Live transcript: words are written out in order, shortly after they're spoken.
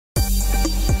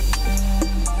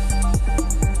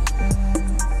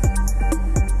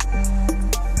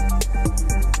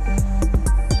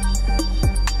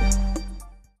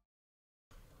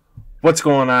What's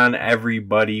going on,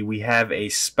 everybody? We have a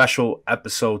special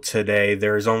episode today.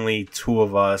 There's only two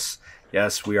of us.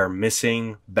 Yes, we are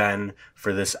missing Ben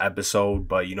for this episode,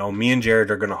 but me and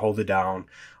Jared are gonna hold it down.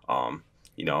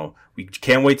 We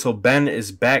can't wait till Ben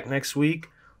is back next week.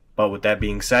 But with that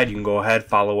being said, you can go ahead,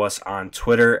 follow us on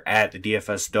Twitter at the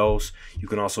DFS Dose. You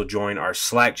can also join our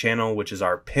Slack channel, which is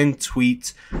our pinned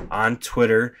tweet on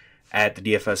Twitter at the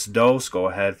DFS Dose. Go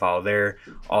ahead, follow there.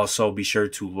 Also, be sure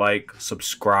to like,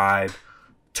 subscribe,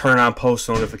 turn on post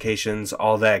notifications,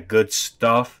 all that good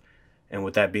stuff. And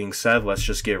with that being said, let's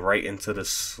just get right into the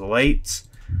slate.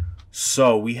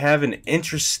 So we have an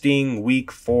interesting week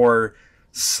 4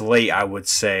 slate, I would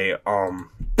say.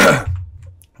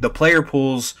 The player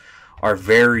pools are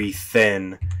very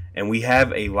thin, and we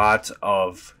have a lot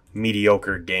of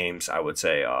mediocre games, I would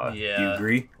say. Do you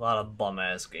agree? A lot of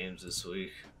bum-ass games this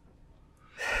week.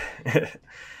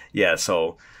 Yeah,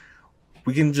 so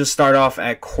we can just start off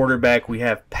at quarterback. We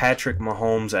have Patrick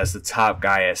Mahomes as the top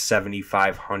guy at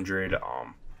 7,500.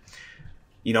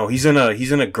 He's in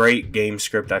a great game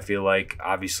script. I feel like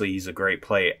obviously he's a great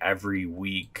play every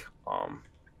week.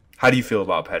 How do you feel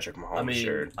about Patrick Mahomes,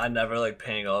 Jared? I never like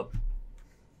paying up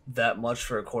that much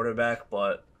for a quarterback,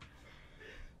 but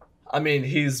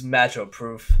he's matchup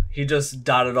proof. He just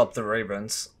dotted up the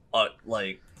Ravens.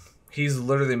 He's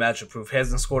literally matchup proof. He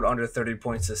hasn't scored under 30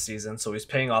 points this season, so he's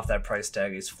paying off that price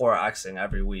tag. He's 4xing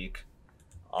every week.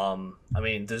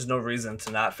 There's no reason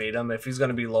to not fade him. If he's going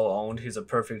to be low owned, he's a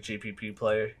perfect GPP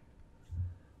player.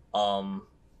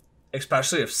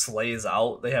 Especially if Slay is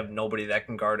out, they have nobody that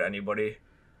can guard anybody.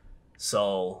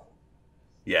 So,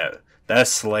 yeah, that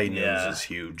Slay news is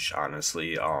huge,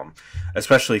 honestly.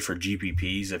 Especially for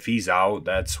GPPs. If he's out,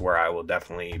 that's where I will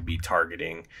definitely be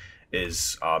targeting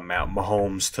is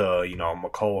Mahomes to,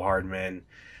 McCole Hardman,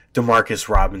 Demarcus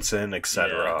Robinson,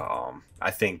 etc. Yeah.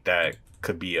 I think that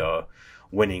could be a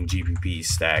winning GPP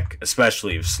stack,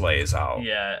 especially if Slay is out.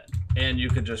 Yeah, and you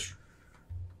could just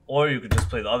play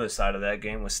the other side of that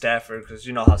game with Stafford, because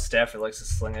you know how Stafford likes to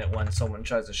sling it when someone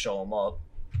tries to show him up.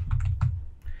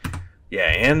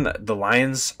 Yeah, and the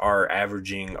Lions are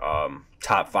averaging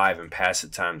top 5 in pass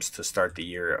attempts to start the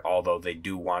year, although they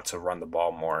do want to run the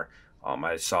ball more.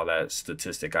 I saw that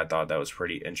statistic. I thought that was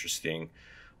pretty interesting.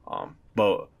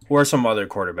 But who are some other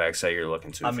quarterbacks that you're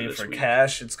looking to for week?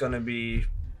 Cash, it's going to be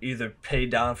either pay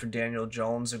down for Daniel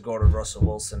Jones or go to Russell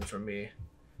Wilson for me.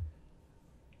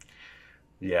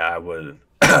 Yeah, I would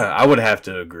I would have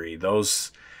to agree.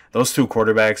 Those two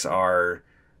quarterbacks are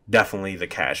definitely the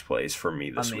cash plays for me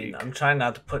this week. I'm trying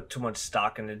not to put too much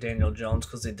stock into Daniel Jones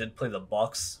because they did play the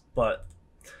Bucs, but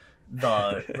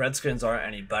the Redskins aren't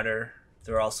any better.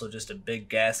 They're also just a big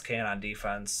gas can on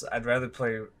defense. I'd rather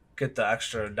get the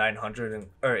extra 900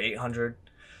 or 800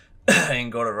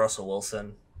 and go to Russell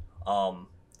Wilson.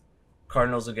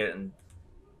 Cardinals are getting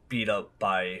beat up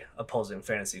by opposing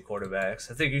fantasy quarterbacks.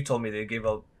 I think you told me they gave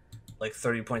up like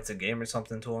 30 points a game or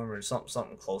something to him, or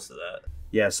something close to that.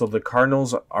 Yeah, so the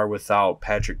Cardinals are without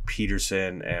Patrick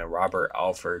Peterson and Robert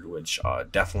Alford, which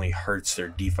definitely hurts their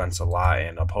defense a lot,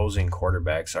 and opposing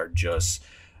quarterbacks are just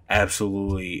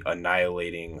absolutely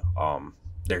annihilating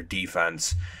their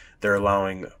defense. They're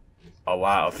allowing a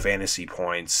lot of fantasy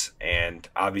points, and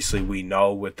obviously we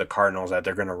know with the Cardinals that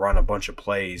they're going to run a bunch of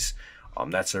plays.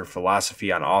 That's their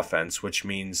philosophy on offense, which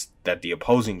means that the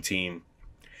opposing team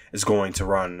is going to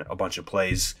run a bunch of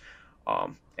plays.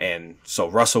 And so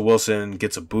Russell Wilson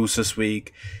gets a boost this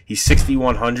week. He's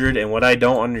 6,100, and what I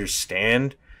don't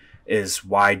understand is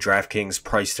why DraftKings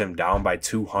priced him down by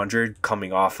 200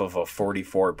 coming off of a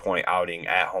 44-point outing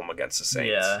at home against the Saints.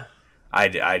 Yeah.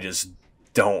 I just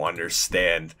don't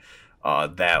understand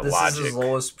that logic. This is his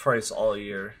lowest price all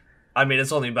year.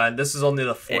 This is only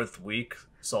the 4th week,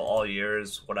 so all year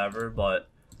is whatever, but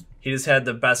he just had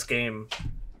the best game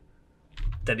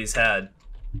that he's had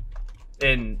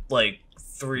in like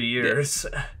 3 years.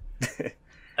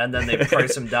 And then they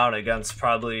price him down against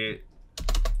probably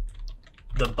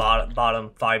the bottom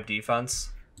 5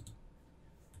 defense.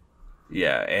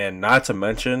 Yeah, and not to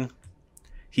mention,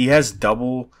 he has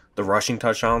double the rushing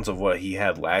touchdowns of what he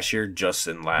had last year just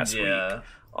in last week.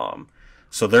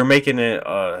 So they're making it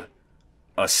a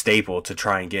staple to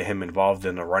try and get him involved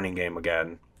in the running game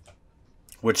again,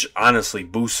 which honestly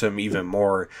boosts him even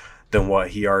more than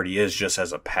what he already is just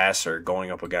as a passer going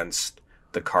up against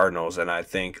the Cardinals. And I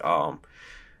think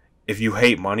if you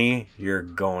hate money, you're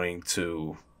going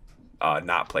to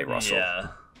not play Russell. Yeah.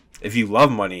 If you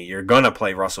love money, you're going to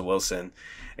play Russell Wilson,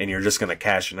 and you're just going to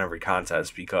cash in every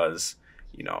contest because,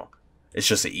 it's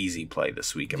just an easy play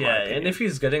this week, in my opinion. And if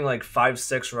he's getting like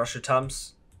 5-6 rush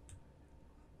attempts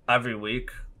every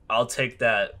week, I'll take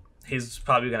that He's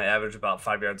probably going to average about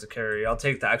 5 yards a carry. I'll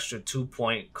take the extra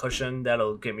 2-point cushion.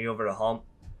 That'll get me over the hump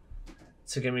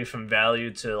to get me from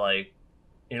value to, like,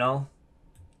 you know,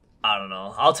 I don't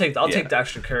know. I'll take the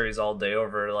extra carries all day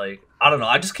over, like, I don't know.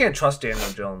 I just can't trust Daniel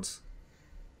Jones.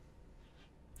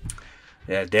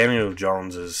 Yeah, Daniel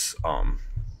Jones is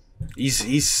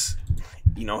he's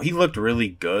he looked really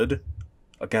good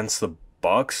against the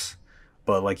Bucks,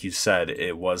 but like you said,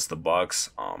 it was the Bucks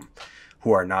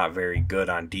who are not very good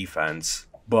on defense.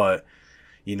 But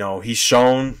he's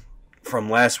shown from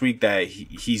last week that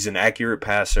he's an accurate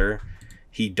passer.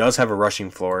 He does have a rushing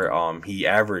floor. He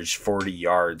averaged 40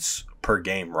 yards per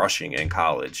game rushing in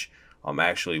college,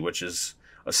 actually, which is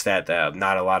a stat that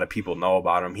not a lot of people know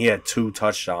about him. He had 2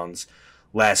 touchdowns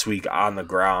last week on the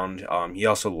ground. He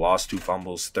also lost 2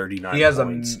 fumbles, 39 he has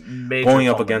points. A major going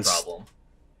up against problem.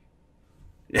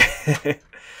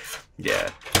 Yeah.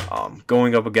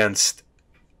 Going up against,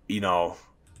 not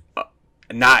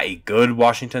a good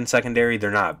Washington secondary.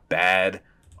 They're not bad,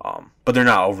 but they're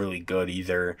not overly good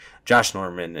either. Josh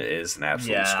Norman is an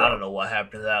absolute scrub. I don't know what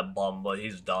happened to that bum, but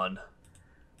he's done.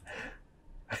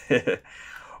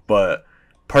 But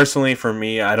personally, for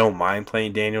me, I don't mind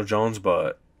playing Daniel Jones,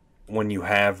 but when you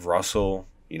have Russell,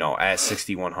 at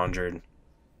 6,100,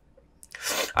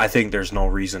 I think there's no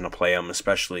reason to play him,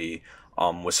 especially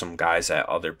with some guys at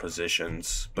other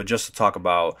positions. But just to talk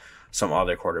about some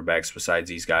other quarterbacks besides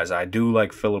these guys, I do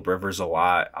like Phillip Rivers a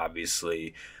lot.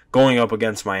 Obviously, going up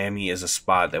against Miami is a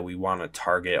spot that we want to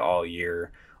target all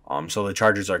year. So the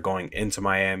Chargers are going into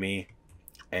Miami,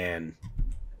 and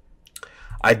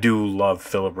I do love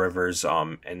Phillip Rivers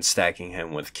and stacking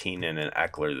him with Keenan and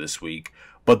Eckler this week.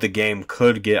 But the game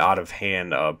could get out of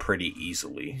hand pretty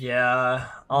easily. Yeah.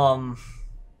 I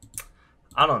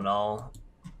don't know.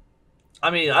 I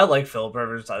mean, I like Phillip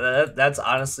Rivers. That's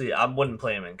honestly, I wouldn't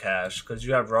play him in cash because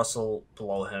you have Russell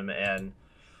below him and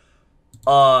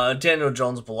Daniel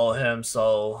Jones below him.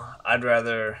 So I'd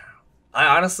rather.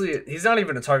 He's not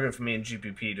even a target for me in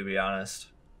GPP, to be honest.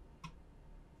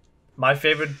 My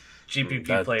favorite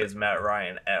GPP play is Matt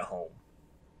Ryan at home.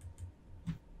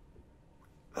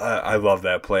 I love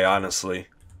that play, honestly.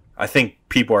 I think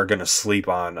people are going to sleep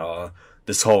on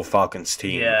this whole Falcons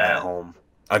team at home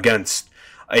against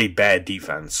a bad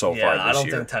defense so far this year. I don't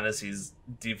think Tennessee's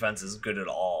defense is good at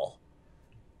all.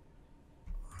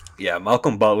 Yeah,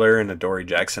 Malcolm Butler and Adoree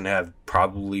Jackson have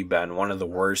probably been one of the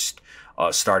worst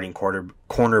starting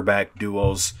cornerback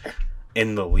duos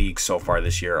in the league so far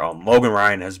this year. Logan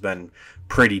Ryan has been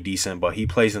pretty decent, but he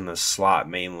plays in the slot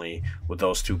mainly with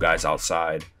those 2 guys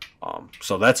outside.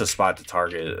 So that's a spot to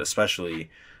target, especially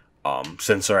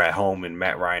since they're at home, and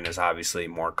Matt Ryan is obviously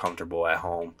more comfortable at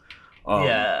home.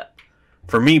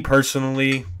 For me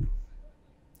personally,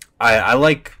 I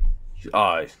like,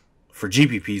 for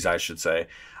GPPs, I should say,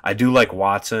 I do like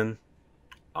Watson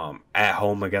at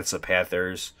home against the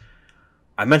Panthers.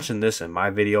 I mentioned this in my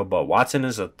video, but Watson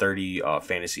is a 30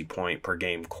 fantasy point per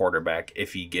game quarterback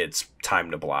if he gets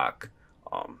time to block.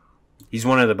 He's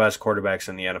one of the best quarterbacks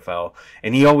in the NFL,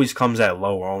 and he always comes at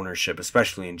low ownership,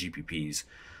 especially in GPPs.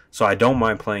 So I don't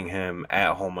mind playing him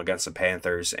at home against the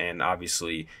Panthers, and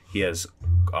obviously he has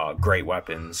great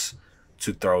weapons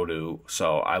to throw to.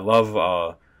 So I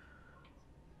love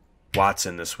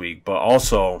Watson this week, but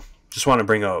also just want to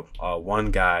bring up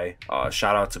one guy.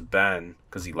 Shout out to Ben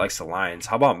because he likes the Lions.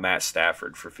 How about Matt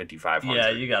Stafford for 5,500? Yeah,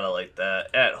 you gotta like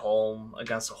that at home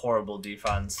against a horrible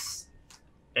defense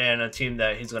and a team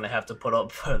that he's gonna have to put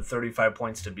up 35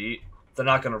 points to beat. They're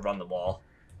not gonna run the ball.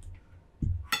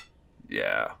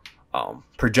 Yeah.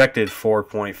 Projected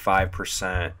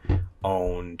 4.5%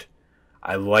 owned.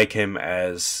 I like him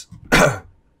as, a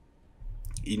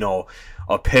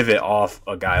pivot off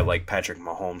a guy like Patrick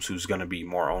Mahomes, who's going to be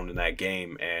more owned in that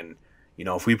game. And,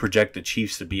 if we project the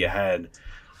Chiefs to be ahead,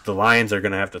 the Lions are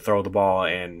going to have to throw the ball,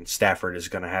 and Stafford is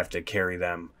going to have to carry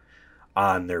them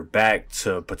on their back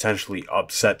to potentially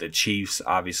upset the Chiefs.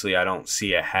 Obviously, I don't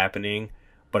see it happening,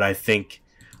 but I think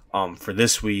for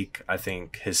this week, I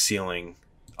think his ceiling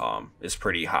is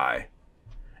pretty high.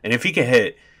 And if he can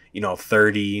hit,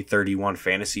 30, 31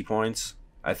 fantasy points,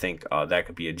 I think that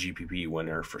could be a GPP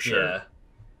winner for sure. Yeah.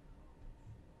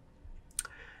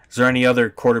 Is there any other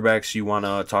quarterbacks you want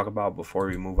to talk about before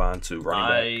we move on to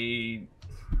running back?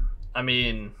 I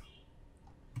mean,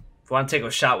 if you want to take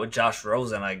a shot with Josh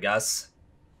Rosen, I guess.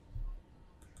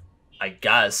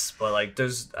 But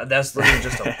that's literally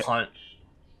just a punt.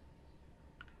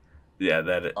 Yeah,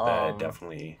 that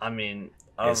definitely. I mean,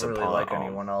 I don't really like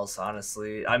anyone else,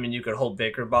 honestly. I mean, you could hope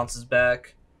Baker bounces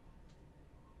back.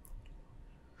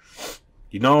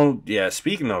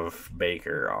 Speaking of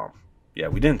Baker,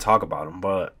 we didn't talk about him,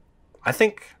 but I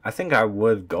think I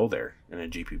would go there in a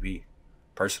GPP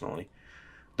personally.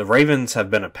 The Ravens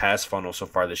have been a pass funnel so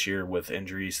far this year with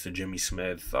injuries to Jimmy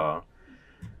Smith,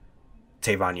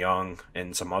 Tavon Young,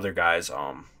 and some other guys.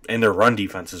 And their run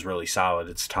defense is really solid.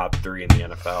 It's top 3 in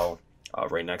the NFL,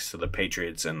 right next to the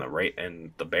Patriots and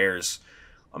the Bears,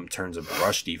 in terms of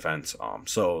rush defense.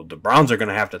 So the Browns are going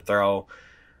to have to throw,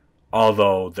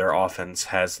 although their offense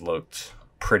has looked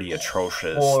pretty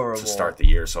atrocious to start the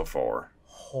year so far.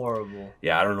 Horrible.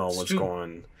 Yeah, I don't know what's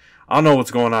going. I don't know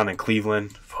what's going on in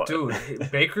Cleveland. But...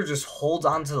 Dude, Baker just holds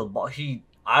onto the ball.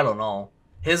 I don't know.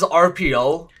 His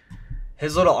RPO,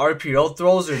 his little RPO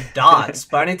throws are dots,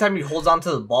 but anytime he holds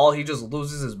onto the ball, he just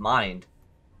loses his mind.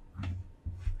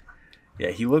 Yeah,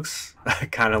 he looks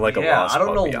kind of like a lost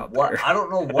puppy out there. I don't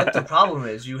know what the problem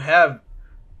is. You have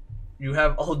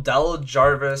Odell,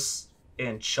 Jarvis,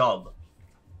 and Chubb.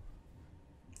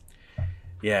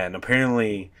 Yeah, and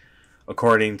apparently,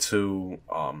 according to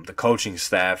the coaching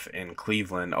staff in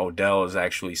Cleveland, Odell is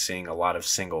actually seeing a lot of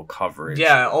single coverage.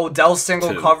 Yeah, Odell's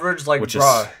single coverage, like,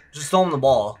 bruh, just throw him the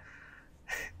ball.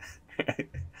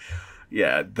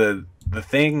 Yeah, the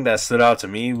thing that stood out to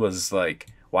me was, like,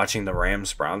 watching the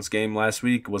Rams-Browns game last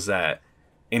week was that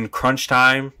in crunch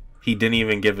time, he didn't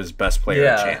even give his best player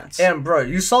a chance. And, bro,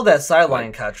 you saw that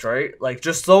sideline catch, right? Like,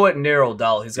 just throw it near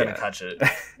Odell. He's going to catch it.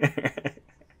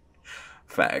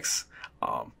 Facts.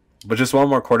 But just one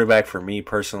more quarterback for me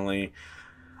personally.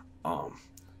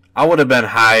 I would have been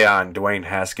high on Dwayne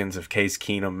Haskins if Case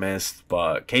Keenum missed,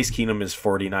 but Case Keenum is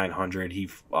 4,900. He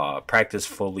practiced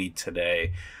fully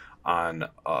today on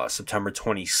September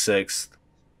 26th.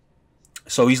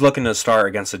 So he's looking to start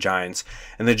against the Giants,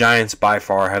 and the Giants by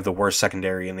far have the worst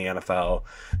secondary in the NFL.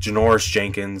 Janoris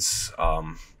Jenkins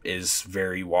is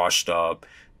very washed up.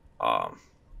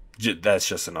 That's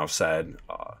just enough said.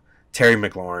 Terry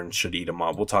McLaurin should eat him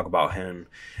up. We'll talk about him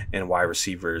and wide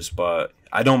receivers, but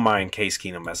I don't mind Case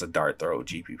Keenum as a dart throw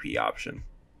GPP option.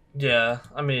 Yeah,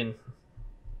 I mean,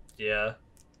 yeah.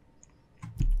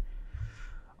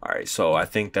 All right, so I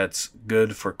think that's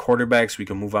good for quarterbacks. We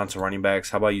can move on to running backs.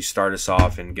 How about you start us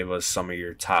off and give us some of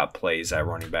your top plays at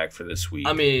running back for this week?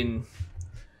 I mean,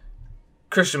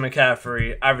 Christian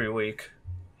McCaffrey every week.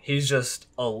 He's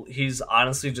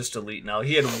honestly just elite now.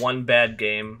 He had one bad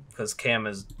game because Cam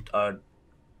is a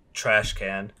trash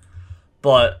can.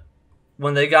 But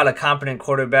when they got a competent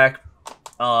quarterback,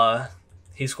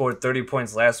 he scored 30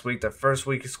 points last week. The first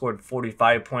week he scored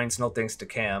 45 points, no thanks to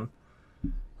Cam.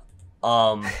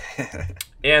 And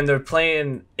they're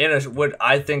playing in what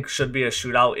I think should be a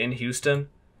shootout in Houston.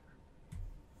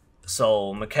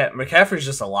 So McCaffrey's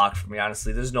just a lock for me,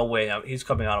 honestly. There's no way he's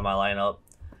coming out of my lineup.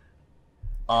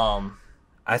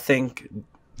 I think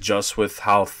just with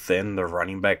how thin the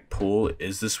running back pool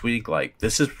is this week, like,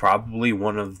 this is probably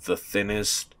one of the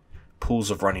thinnest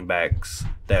pools of running backs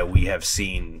that we have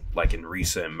seen, like, in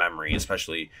recent memory,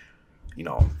 especially,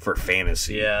 for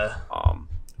fantasy. Yeah.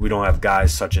 We don't have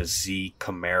guys such as Zeke,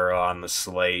 Kamara on the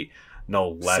slate,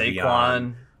 no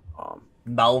Le'Veon. Saquon,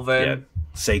 Melvin. Yeah,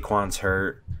 Saquon's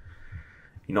hurt.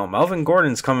 Melvin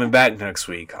Gordon's coming back next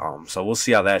week, so we'll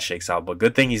see how that shakes out. But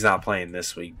good thing he's not playing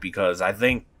this week, because I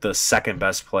think the second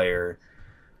best running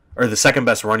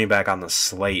back on the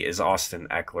slate is Austin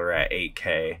Eckler at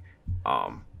 8K.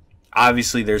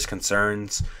 Obviously, there's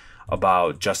concerns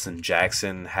about Justin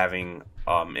Jackson having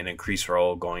an increased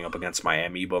role going up against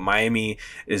Miami, but Miami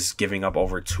is giving up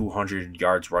over 200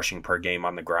 yards rushing per game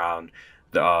on the ground,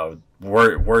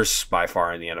 worst by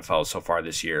far in the NFL so far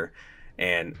this year.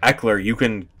 And Eckler, you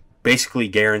can basically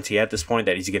guarantee at this point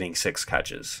that he's getting 6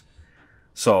 catches.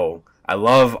 So I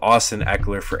love Austin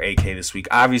Eckler for 8K this week.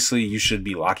 Obviously, you should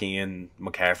be locking in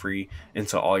McCaffrey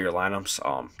into all your lineups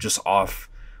just off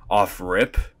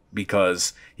rip,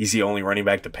 because he's the only running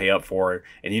back to pay up for,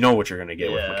 and you know what you're going to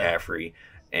get with McCaffrey.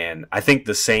 And I think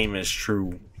the same is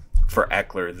true for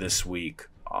Eckler this week.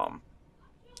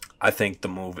 I think the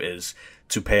move is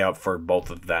to pay up for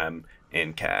both of them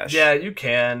in cash. Yeah, you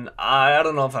can. I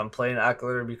don't know if I'm playing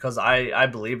Eckler because I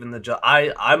believe in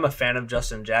I'm a fan of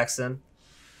Justin Jackson,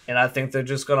 and I think they're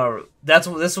just gonna. This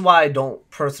is why I don't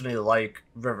personally like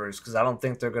Rivers, because I don't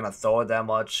think they're gonna throw it that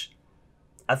much.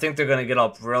 I think they're gonna get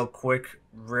up real quick,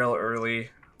 real early.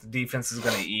 The defense is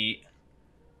gonna eat.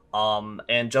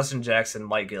 And Justin Jackson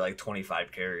might get like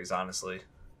 25 carries, honestly.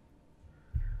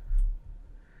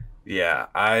 Yeah,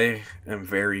 I am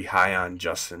very high on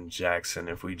Justin Jackson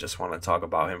if we just want to talk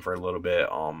about him for a little bit.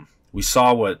 We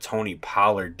saw what Tony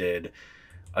Pollard did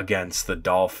against the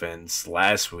Dolphins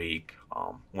last week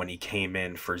when he came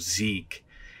in for Zeke.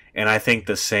 And I think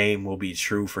the same will be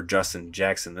true for Justin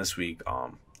Jackson this week.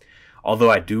 although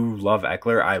I do love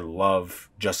Eckler, I love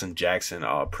Justin Jackson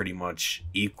pretty much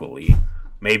equally,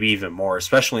 maybe even more,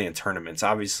 especially in tournaments.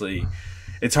 Obviously,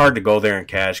 it's hard to go there in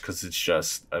cash because it's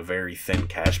just a very thin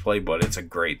cash play, but it's a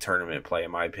great tournament play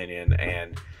in my opinion,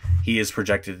 and he is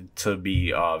projected to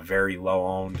be very low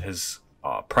owned. His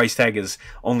price tag is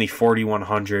only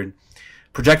 4,100.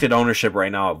 Projected ownership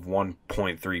right now of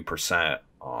 1.3%.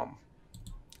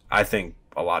 I think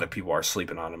a lot of people are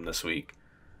sleeping on him this week.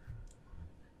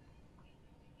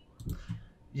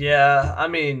 Yeah, I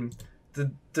mean,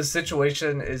 the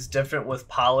situation is different with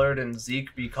Pollard and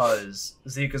Zeke because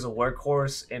Zeke is a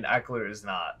workhorse and Eckler is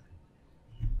not.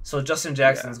 So Justin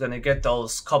Jackson's going to get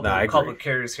those couple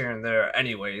carries here and there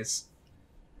anyways.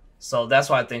 So that's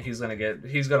why I think he's going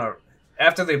to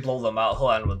after they blow them out,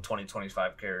 he'll end with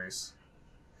 20-25 carries.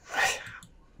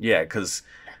 Yeah, because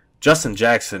Justin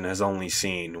Jackson has only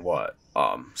seen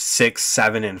 6,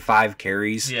 7, and 5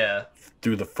 carries. Yeah.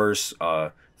 Through the first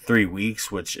 3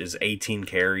 weeks, which is 18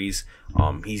 carries.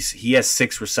 He has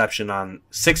 6 receptions on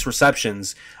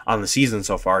the season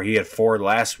so far. He had 4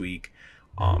 last week.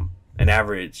 An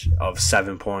average of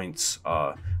 7 points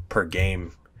per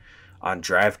game on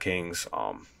DraftKings.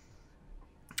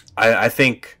 I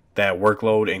think that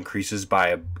workload increases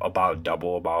by about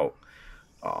double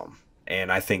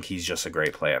and I think he's just a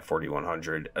great play at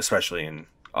 4,100, especially in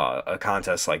a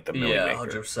contest like the Millie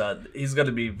Maker. 100%. He's going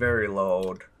to be very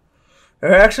low.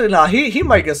 Actually, no, he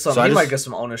might get some. Might get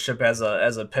some ownership as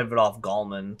a pivot off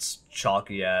Gallman's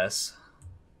chalky ass.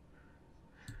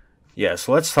 Yeah,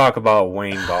 so let's talk about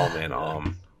Wayne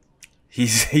Gallman.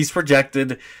 He's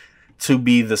projected to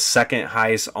be the second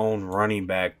highest owned running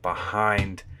back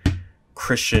behind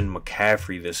Christian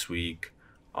McCaffrey this week.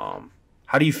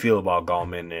 How do you feel about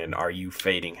Gallman, and are you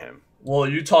fading him? Well,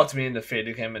 you talked me into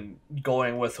fading him and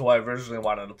going with who I originally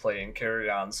wanted to play and carry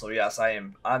on. So yes,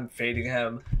 I'm fading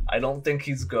him. I don't think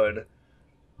he's good.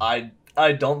 I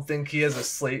don't think he has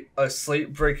a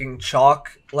slate breaking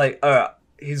chalk. Like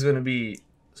he's gonna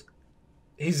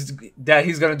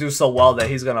do so well that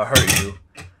he's gonna hurt you.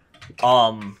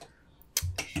 I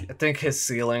think his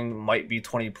ceiling might be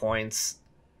 20 points.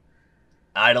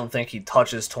 I don't think he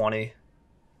touches 20.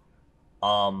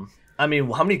 I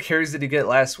mean, how many carries did he get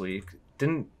last week?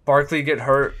 Didn't Barkley get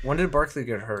hurt? When did Barkley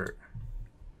get hurt?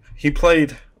 He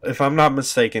played, if I'm not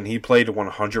mistaken, he played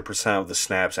 100% of the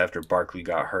snaps after Barkley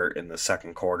got hurt in the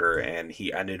second quarter, and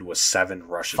he ended with 7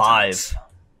 rush attempts. 5.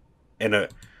 In a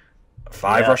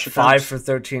 5 rush attempts? 5 for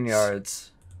 13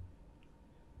 yards.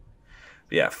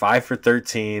 Yeah, 5 for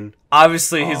 13.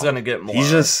 Obviously, he's going to get more.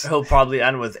 He'll probably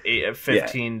end with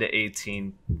 15 to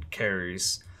 18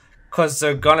 carries. Because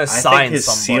they're going to sign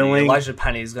somebody. Elijah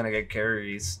Penny's going to get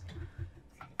carries.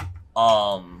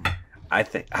 I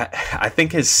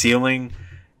think his ceiling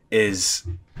is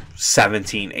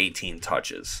 17, 18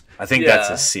 touches. I think that's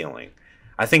his ceiling.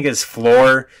 I think his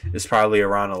floor is probably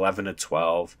around 11 to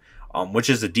 12, which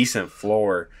is a decent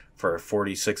floor for a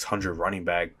 4,600 running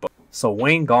back. So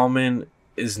Wayne Gallman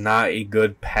is not a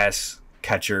good pass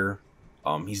catcher.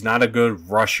 He's not a good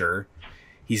rusher.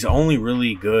 He's only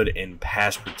really good in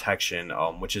pass protection,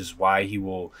 which is why he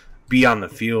will be on the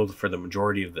field for the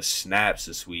majority of the snaps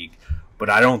this week. But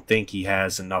I don't think he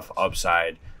has enough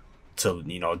upside to,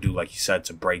 do like you said,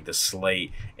 to break the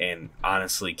slate and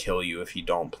honestly kill you if you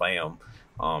don't play him.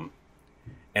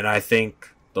 And I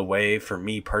think the way, for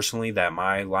me personally, that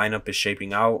my lineup is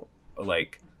shaping out,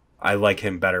 I like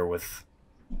him better with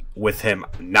him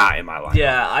not in my lineup.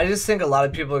 Yeah, I just think a lot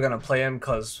of people are going to play him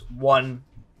because, 1,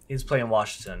 he's playing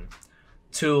Washington.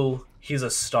 2, he's a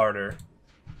starter.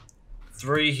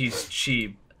 3, he's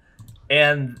cheap.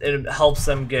 And it helps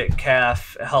them get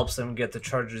Calf. It helps them get the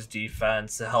Chargers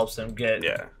defense. It helps them get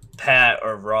Pat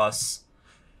or Russ.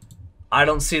 I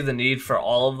don't see the need for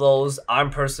all of those. I'm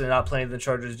personally not playing the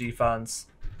Chargers defense.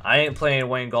 I ain't playing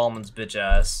Wayne Gallman's bitch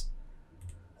ass.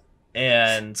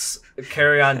 And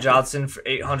Kerryon Johnson for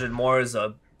 800 more is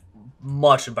a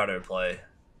much better play.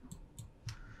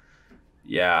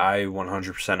 Yeah, I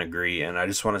 100% agree. And I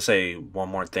just want to say one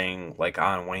more thing,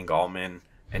 on Wayne Gallman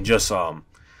and just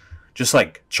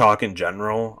like chalk in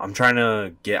general. I'm trying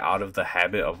to get out of the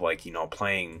habit of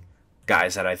playing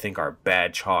guys that I think are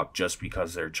bad chalk just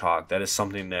because they're chalk. That is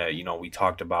something that we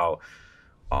talked about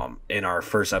in our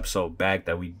first episode back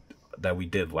that we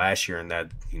did last year, and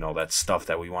that that's stuff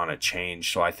that we want to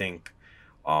change. So I think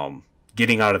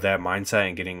getting out of that mindset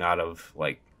and getting out of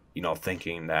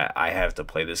thinking that I have to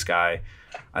play this guy,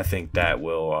 I think that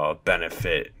will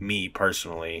benefit me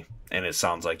personally, and it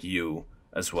sounds like you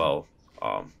as well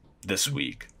this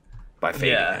week by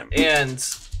fading him.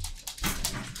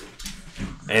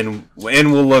 And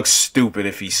we'll look stupid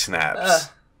if he snaps.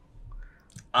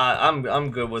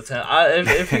 I'm good with him.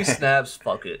 If he snaps,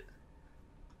 fuck it.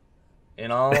 You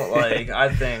know, like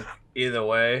I think either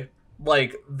way,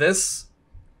 like this.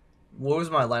 What was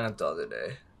my lineup the other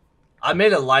day? I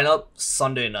made a lineup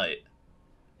Sunday night,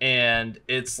 and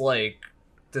it's like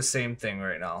the same thing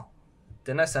right now.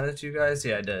 Didn't I send it to you guys?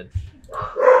 Yeah, I did.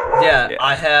 Yeah,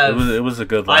 I have. It was a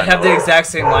good lineup. I have the exact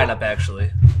same lineup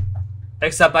actually,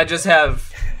 except I just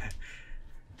have.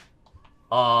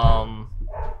 I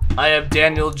have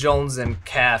Daniel Jones and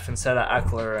Calf instead of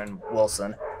Eckler and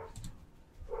Wilson.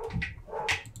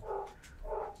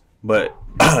 But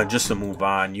just to move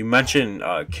on, you mentioned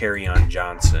Kerryon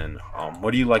Johnson. What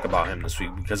do you like about him this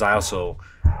week? Because I also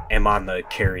am on the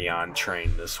Kerryon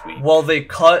train this week. Well, they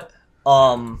cut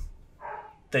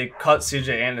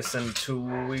C.J. Anderson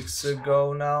 2 weeks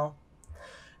ago now,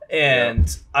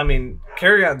 and I mean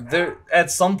Kerryon. At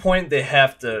some point they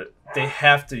have to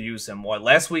use him more.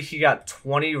 Last week he got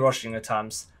 20 rushing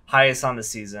attempts, highest on the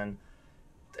season.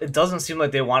 It doesn't seem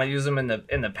like they want to use him in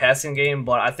the passing game,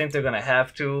 but I think they're gonna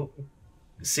have to,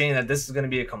 seeing that this is gonna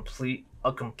be a complete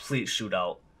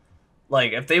shootout.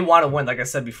 Like if they want to win, like I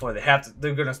said before, they have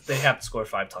to score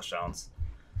 5 touchdowns,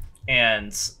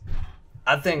 and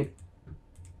I think,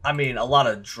 I mean, a lot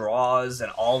of draws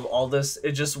and all this.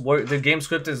 It just work. The game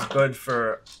script is good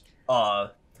for a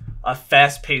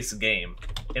fast paced game,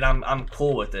 and I'm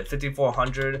cool with it.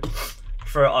 5,400.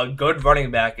 For a good running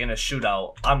back in a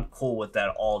shootout, I'm cool with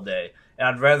that all day. And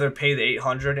I'd rather pay the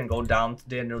 800 and go down to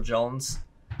Daniel Jones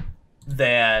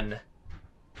than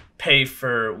pay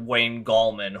for Wayne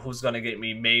Gallman, who's going to get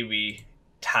me maybe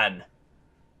 10,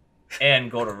 and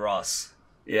go to Russ.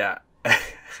 Yeah.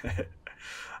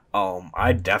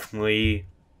 I definitely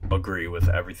agree with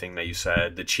everything that you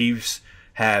said. The Chiefs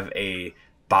have a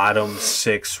bottom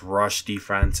 6 rush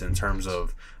defense in terms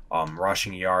of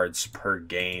rushing yards per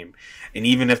game. And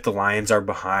even if the Lions are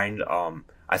behind,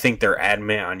 I think they're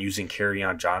adamant on using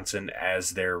Kerryon Johnson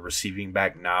as their receiving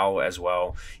back now as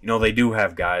well. You know, they do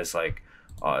have guys like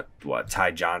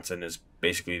Ty Johnson is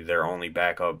basically their only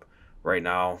backup right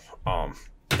now.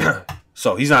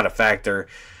 So he's not a factor.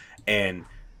 And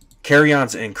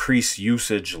Kerryon's increased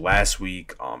usage last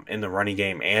week in the running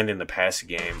game and in the passing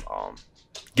game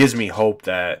gives me hope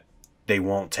that they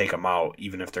won't take him out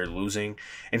even if they're losing.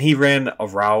 And he ran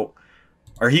about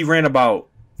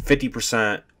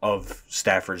 50% of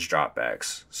Stafford's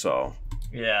dropbacks. So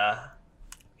yeah,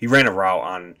 he ran a route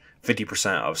on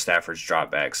 50% of Stafford's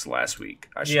dropbacks last week.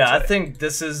 I think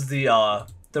this is the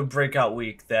breakout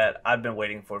week that I've been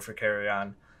waiting for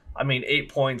Kerryon. I mean, 8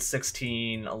 points,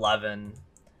 16, 11.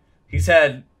 He's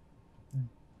had,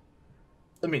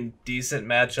 I mean, decent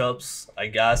matchups, I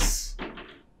guess.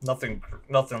 Nothing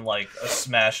like a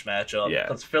smash matchup. Yeah.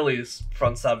 Because Philly's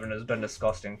front seven has been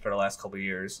disgusting for the last couple of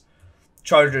years.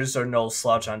 Chargers are no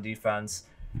slouch on defense,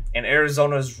 and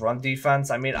Arizona's run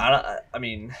defense. I mean,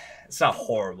 it's not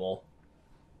horrible,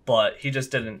 but he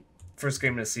just didn't. First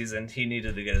game of the season, he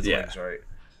needed to get his legs right.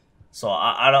 So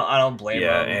I don't blame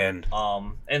him.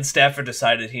 And Stafford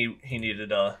decided he needed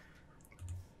to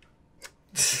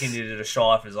show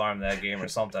off his arm that game or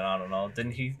something. I don't know.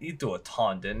 Didn't he threw a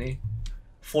ton? Didn't he?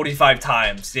 45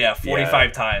 times. Yeah,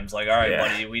 45 times. Like, all right,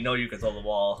 buddy, we know you can throw the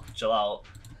ball. Chill out.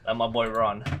 Let my boy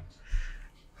run.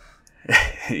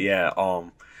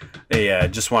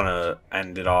 Just want to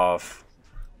end it off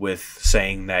with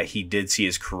saying that he did see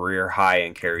his career high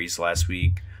in carries last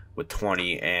week with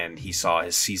 20, and he saw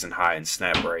his season high in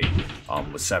snap rate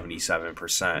with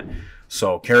 77%.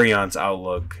 So Kerryon's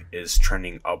outlook is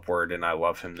trending upward, and I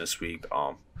love him this week.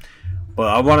 But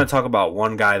I want to talk about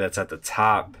one guy that's at the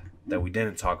top that we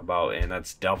didn't talk about, and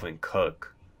that's Delvin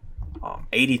Cook.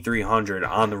 8,300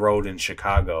 on the road in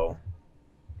Chicago.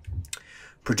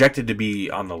 Projected to be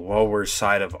on the lower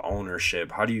side of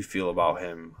ownership. How do you feel about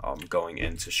him going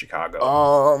into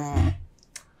Chicago?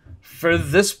 For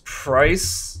this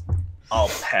price,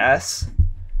 I'll pass.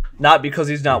 Not because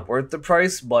he's not worth the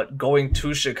price, but going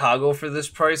to Chicago for this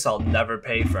price, I'll never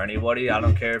pay for anybody. I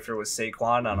don't care if it was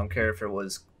Saquon. I don't care if it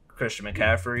was Christian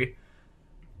McCaffrey.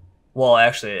 Well,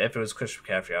 actually, if it was Christian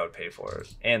McCaffrey, I would pay for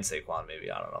it. And Saquon, maybe.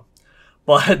 I don't know.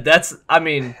 But that's, I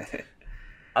mean,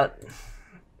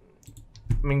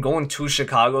 going to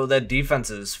Chicago, that defense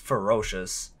is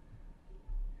ferocious.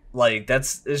 Like,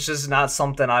 it's just not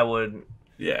something I would.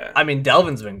 Yeah. I mean,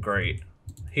 Delvin's been great.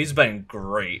 He's been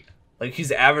great. Like,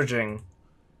 he's averaging,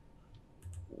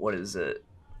 what is it?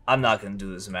 I'm not going to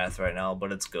do this math right now,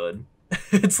 but it's good.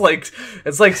 It's like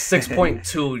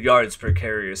 6.2 yards per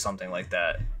carry or something like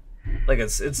that. Like,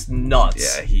 it's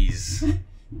nuts. Yeah, he's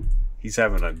He's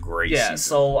having a great season.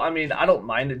 So I mean, I don't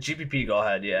mind it. GPP, go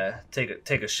ahead,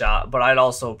 take a shot. But I'd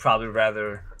also probably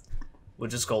rather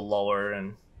would just go lower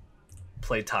and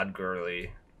play Todd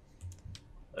Gurley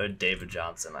or David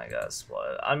Johnson, I guess.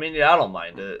 But I mean, I don't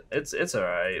mind it. It's all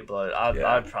right, but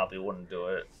I probably wouldn't do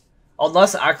it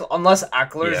unless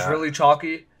Eckler's really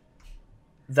chalky.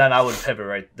 Then I would pivot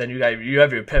right. Then you have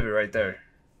your pivot right there.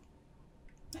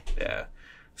 Yeah,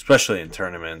 especially in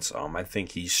tournaments. I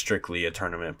think he's strictly a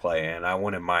tournament play, and I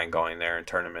wouldn't mind going there in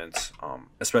tournaments.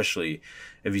 Especially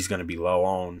if he's going to be low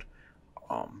owned.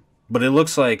 But it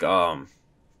looks like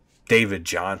David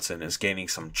Johnson is gaining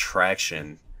some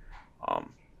traction.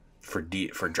 For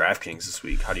DraftKings this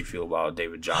week. How do you feel about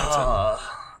David Johnson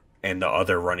and the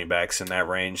other running backs in that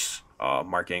range?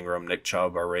 Mark Ingram, Nick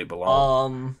Chubb are right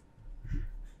below.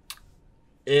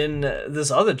 In this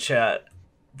other chat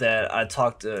that I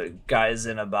talked to guys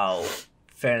in about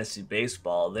fantasy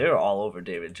baseball, they were all over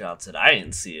David Johnson. I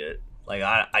didn't see it. Like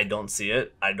I don't see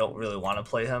it. I don't really want to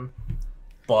play him.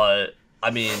 But I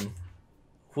mean,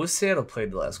 who's Seattle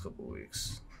played the last couple of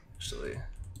weeks? Actually.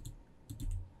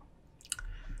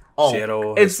 Oh,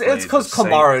 Seattle it's because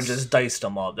Kamara just diced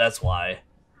him up. That's why.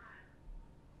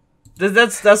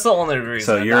 That's the only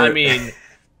reason. So I mean,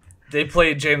 they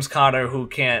played James Conner,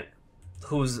 I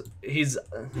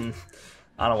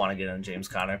don't want to get on James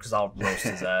Conner because I'll roast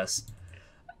his ass.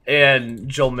 And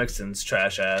Joe Mixon's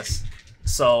trash ass.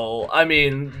 So I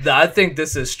mean, I think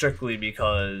this is strictly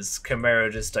because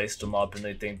Kamara just diced him up, and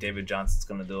they think David Johnson's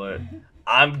gonna do it.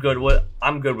 I'm good with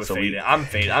fading. I'm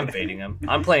fading him.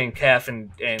 I'm playing Calf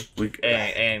and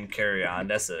carry on.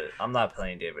 That's it. I'm not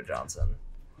playing David Johnson.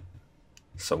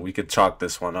 So we could chalk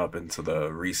this one up into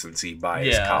the recency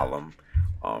bias column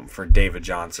for David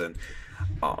Johnson.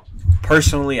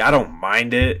 Personally, I don't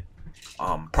mind it.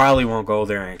 Probably won't go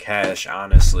there in cash,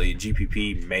 honestly.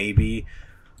 GPP, maybe.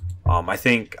 I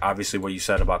think, obviously, what you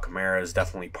said about Kamara is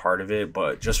definitely part of it.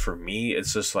 But just for me,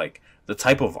 it's just like the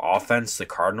type of offense the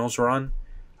Cardinals run.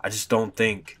 I just don't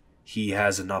think he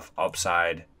has enough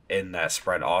upside in that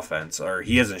spread offense. Or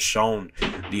he hasn't shown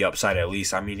the upside, at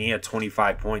least. I mean, he had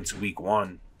 25 points week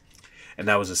 1. And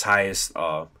that was his highest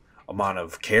amount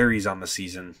of carries on the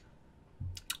season.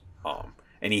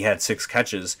 And he had 6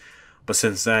 catches. But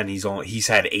since then, he's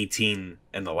had 18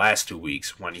 in the last 2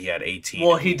 weeks when he had 18.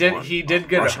 Well, he did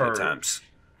get hurt. Attempts.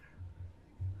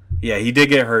 Yeah, he did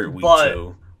get hurt week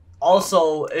 2.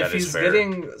 Also, if he's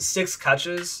getting 6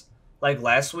 catches like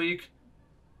last week,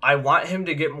 I want him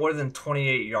to get more than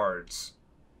 28 yards.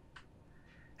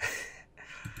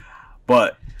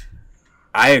 But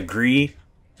I agree,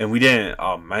 and we didn't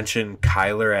mention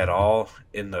Kyler at all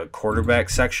in the quarterback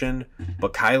section,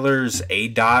 but Kyler's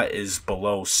ADOT is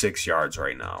below 6 yards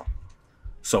right now.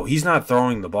 So he's not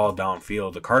throwing the ball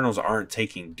downfield. The Cardinals aren't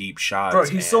taking deep shots. Bro,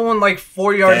 he's throwing like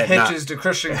 4-yard hitches to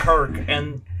Christian Kirk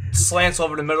and slants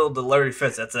over the middle to Larry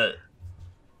Fitz. That's it.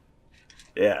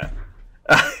 Yeah.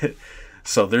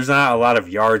 So there's not a lot of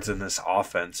yards in this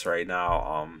offense right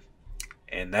now.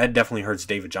 And that definitely hurts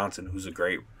David Johnson, who's a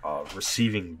great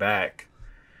receiving back.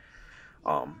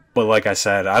 But like I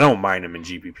said, I don't mind him in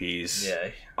GPPs. Yeah.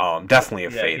 Definitely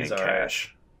a fade in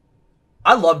cash.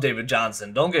 I love David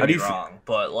Johnson. Don't get me wrong,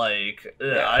 but like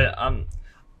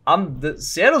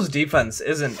Seattle's defense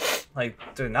isn't like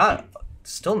they're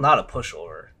still not a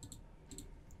pushover.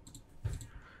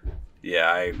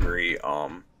 Yeah, I agree.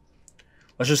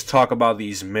 Let's just talk about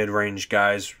these mid-range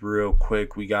guys real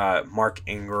quick. We got Mark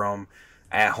Ingram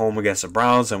at home against the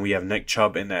Browns, and we have Nick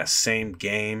Chubb in that same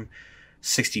game,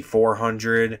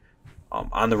 6,400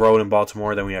 on the road in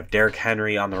Baltimore. Then we have Derrick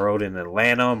Henry on the road in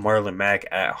Atlanta, Marlon Mack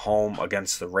at home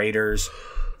against the Raiders,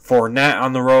 Fournette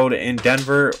on the road in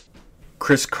Denver,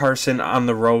 Chris Carson on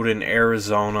the road in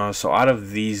Arizona. So out of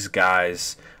these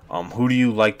guys, who do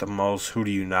you like the most? Who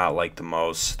do you not like the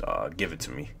most? Give it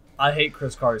to me. I hate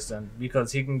Chris Carson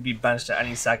because he can be benched at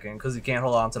any second because he can't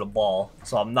hold on to the ball.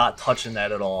 So I'm not touching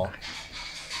that at all.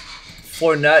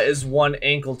 Fournette is one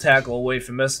ankle tackle away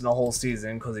from missing the whole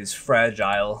season because he's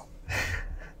fragile.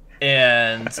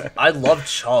 And I love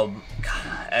Chubb,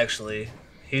 actually.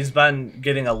 He's been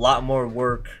getting a lot more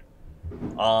work.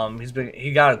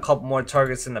 He got a couple more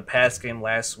targets in the pass game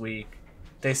last week.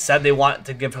 They said they want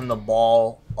to give him the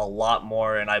ball a lot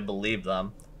more, and I believe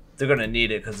them. They're going to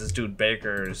need it because this dude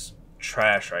Baker is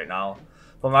trash right now.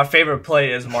 But my favorite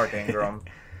play is Mark Ingram.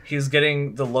 He's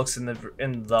getting the looks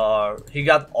he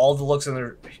got all the looks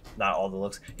not all the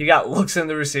looks. He got looks in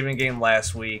the receiving game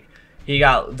last week. He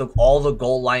got all the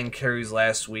goal line carries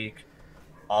last week.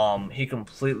 He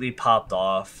completely popped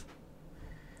off.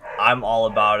 I'm all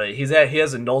about it. He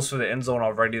has a nose for the end zone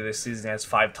already this season. He has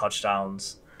 5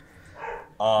 touchdowns.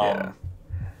 Yeah.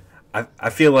 I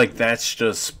feel like that's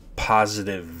just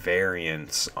positive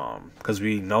variance because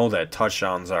we know that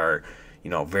touchdowns are,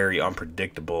 very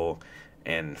unpredictable,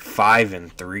 and 5 in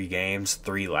 3 games,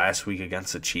 3 last week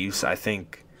against the Chiefs. I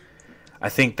think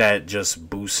that just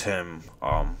boosts him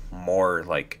more.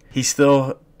 Like he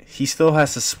still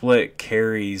has to split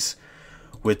carries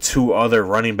with 2 other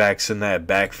running backs in that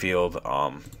backfield.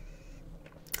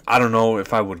 I don't know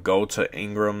if I would go to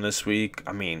Ingram this week.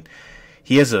 I mean,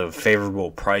 he has a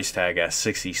favorable price tag at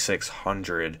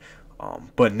 6,600.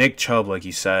 But Nick Chubb, like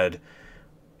you said,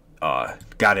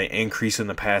 got an increase in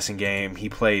the passing game. He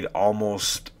played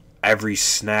almost every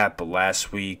snap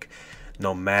last week,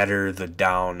 no matter the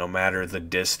down, no matter the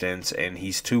distance, and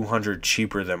he's 200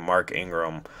 cheaper than Mark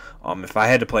Ingram. If I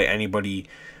had to play anybody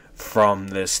from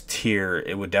this tier,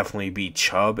 it would definitely be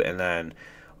Chubb, and then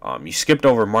you skipped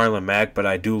over Marlon Mack, but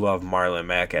I do love Marlon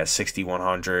Mack at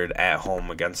 6,100 at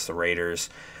home against the Raiders.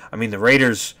 I mean, the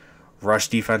Raiders' rush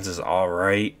defense is all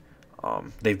right.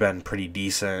 They've been pretty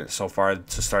decent so far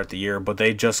to start the year, but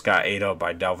they just got ate up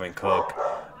by Dalvin Cook,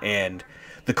 and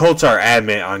the Colts are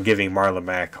adamant on giving Marlon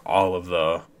Mack all of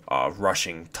the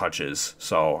rushing touches.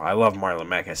 So I love Marlon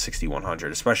Mack at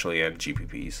 6,100, especially in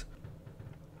GPPs.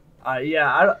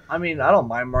 Yeah, I mean, I don't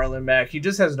mind Marlon Mack. He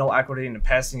just has no equity in the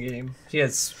passing game. He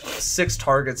has 6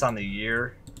 targets on the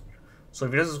year. So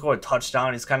if he doesn't score a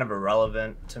touchdown, he's kind of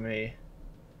irrelevant to me.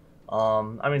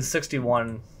 I mean,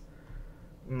 61.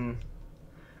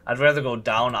 I'd rather go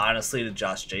down, honestly, to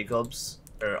Josh Jacobs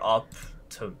or up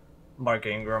to Mark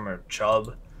Ingram or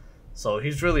Chubb. So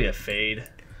he's really a fade,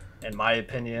 in my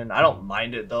opinion. I don't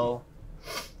mind it, though.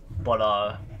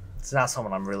 But it's not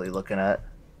someone I'm really looking at.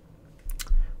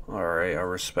 All right, I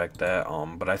respect that.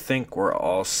 But I think we're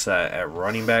all set at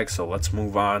running back, so let's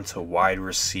move on to wide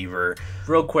receiver.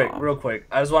 Real quick.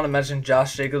 I just want to mention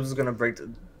Josh Jacobs is going to break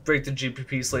the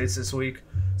GPP slates this week.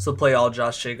 So play all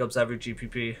Josh Jacobs every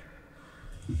GPP.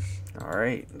 All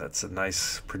right, that's a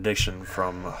nice prediction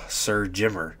from Sir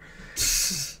Jimmer.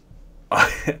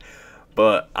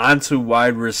 But on to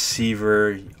wide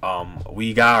receiver.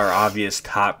 We got our obvious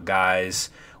top guys.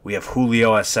 We have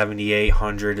Julio at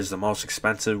 7,800 is the most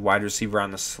expensive wide receiver on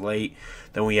the slate.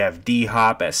 Then we have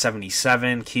D-Hop at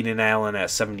 77, Keenan Allen at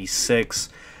 76,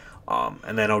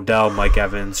 and then Odell, Mike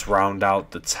Evans round out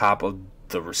the top of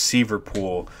the receiver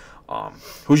pool.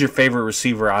 Who's your favorite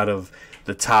receiver out of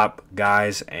the top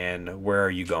guys, and where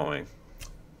are you going?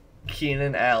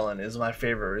 Keenan Allen is my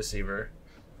favorite receiver,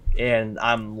 and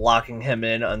I'm locking him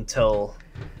in until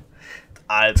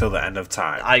the end of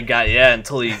time.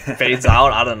 Until he fades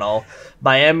out. I don't know.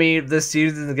 Miami this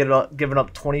season is giving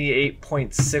up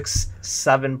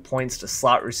 28.67 points to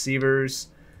slot receivers.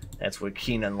 That's where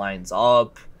Keenan lines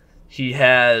up. He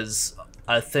has,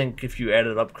 I think, if you add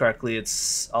it up correctly,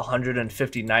 it's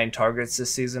 159 targets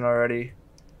this season already.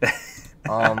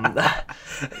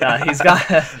 Yeah, he's got.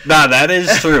 Nah, that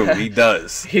is true. He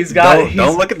does.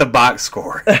 Don't look at the box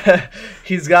score.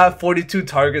 He's got 42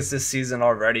 targets this season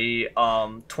already.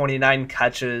 29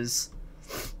 catches,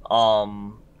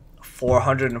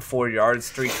 404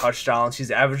 yards, 3 touchdowns. He's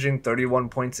averaging 31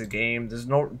 points a game.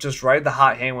 Just ride the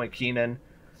hot hand with Keenan.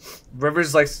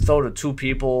 Rivers likes to throw to 2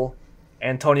 people,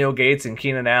 Antonio Gates and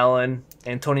Keenan Allen.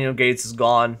 Antonio Gates is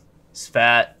gone. He's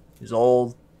fat. He's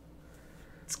old.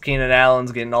 Keenan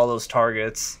Allen's getting all those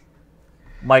targets.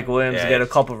 Mike Williams get a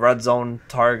couple red zone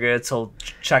targets. He'll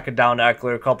check it down to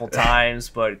Eckler a couple times,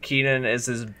 but Keenan is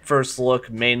his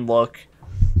main look.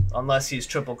 Unless he's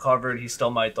triple covered, he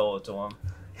still might throw it to him.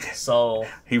 So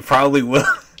he probably will.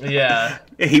 Yeah.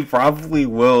 He probably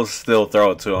will still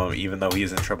throw it to him, even though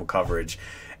he's in triple coverage.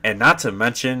 And not to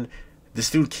mention, this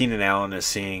dude Keenan Allen is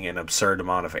seeing an absurd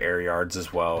amount of air yards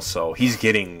as well, so he's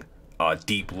getting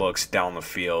deep looks down the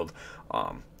field.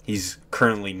 He's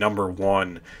currently number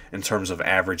 1 in terms of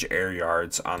average air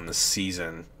yards on the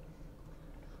season.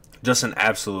 Just an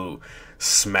absolute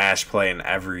smash play in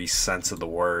every sense of the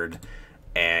word.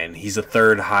 And he's the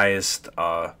 3rd highest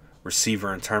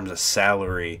receiver in terms of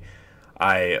salary.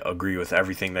 I agree with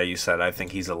everything that you said. I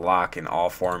think he's a lock in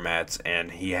all formats,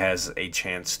 and he has a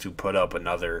chance to put up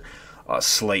another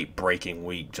slate-breaking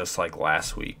week just like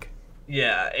last week.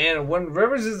 Yeah, and when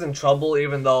Rivers is in trouble,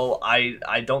 even though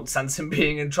I don't sense him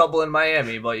being in trouble in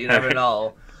Miami, but you never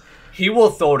know, he will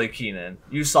throw to Keenan.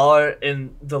 You saw it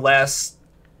in the last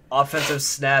offensive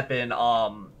snap in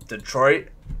Detroit,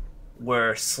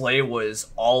 where Slay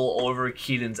was all over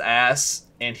Keenan's ass,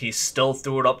 and he still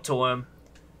threw it up to him.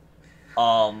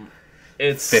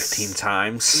 It's 15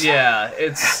 times. Yeah,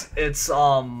 it's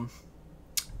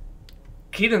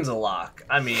Keenan's a lock.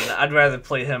 I mean, I'd rather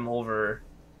play him over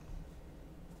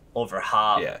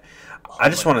Hop. Yeah, I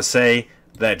just want to say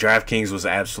that DraftKings was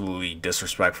absolutely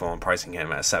disrespectful in pricing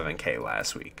him at $7K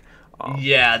last week.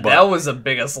 That was the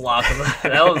biggest lock of the,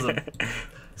 that was a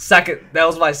second. That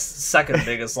was my second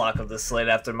biggest lock of the slate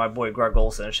after my boy Greg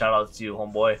Olson. Shout out to you,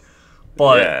 homeboy.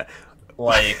 But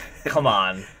come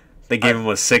on. They gave him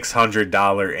a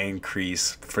 $600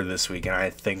 increase for this week, and I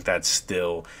think that's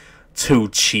still too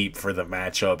cheap for the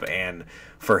matchup and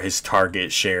for his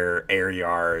target share, air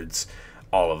yards,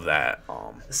 all of that.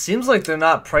 Seems like they're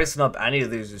not pricing up any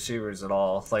of these receivers at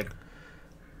all. Like,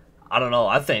 I don't know.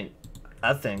 I think,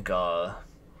 well,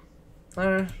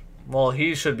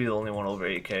 he should be the only one over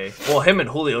 8K. Well, him and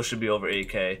Julio should be over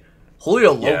 8K.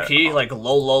 Julio low key, like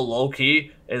low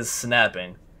key, is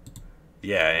snapping.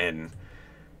 Yeah, and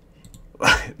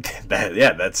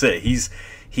that's it.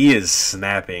 He is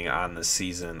snapping on the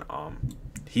season.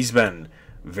 He's been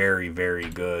very, very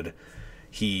good.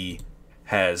 He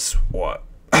has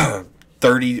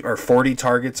 30 or 40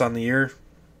 targets on the year.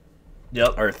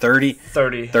 Yep. Or 30.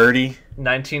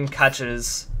 19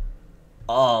 catches.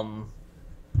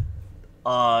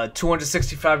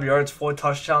 265 yards, 4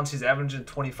 touchdowns. He's averaging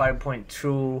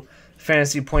 25.2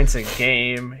 fantasy points a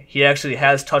game. He actually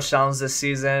has touchdowns this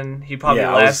season. He probably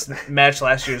matched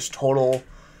last year's total.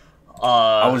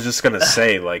 I was just gonna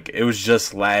say, like, it was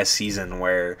just last season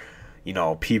where, you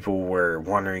know, people were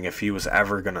wondering if he was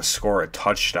ever gonna score a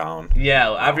touchdown.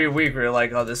 Yeah, every week we are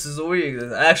like, oh, this is a week.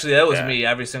 Actually, that was me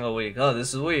every single week. Oh, this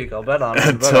is a week. I'll bet on it.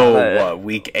 Until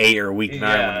week 8 or week 9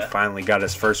 when he finally got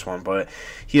his first one. But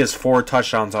he has 4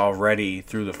 touchdowns already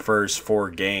through the first 4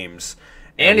 games.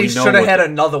 And he should have had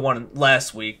another one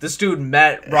last week. This dude,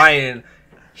 Matt Ryan,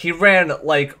 he ran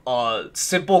like a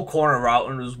simple corner route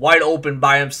and was wide open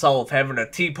by himself, having a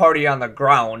tea party on the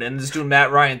ground. And this dude, Matt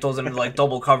Ryan, throws him into like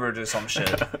double coverage or some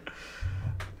shit.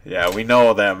 Yeah, we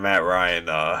know that Matt Ryan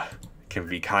can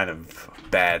be kind of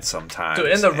bad sometimes.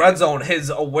 Dude, in the red zone,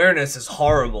 his awareness is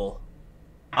horrible.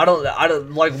 I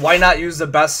don't like. Why not use the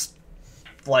best,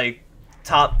 like,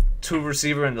 top 2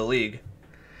 receiver in the league?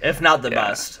 If not the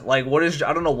best. Like, what is...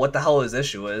 I don't know what the hell his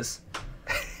issue is.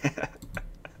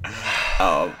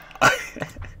 I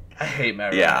hate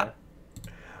Matt Ryan. Yeah.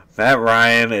 Matt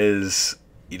Ryan is,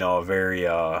 you know, a very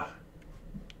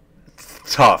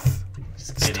tough.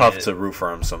 It's tough to root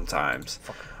for him sometimes.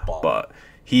 But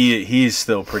he's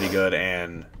still pretty good.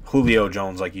 And Julio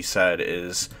Jones, like you said,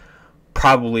 is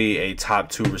probably a top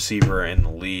 2 receiver in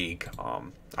the league.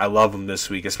 I love him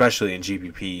this week, especially in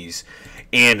GPPs.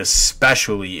 And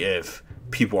especially if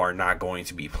people are not going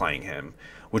to be playing him,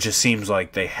 which it seems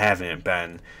like they haven't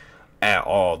been at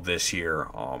all this year.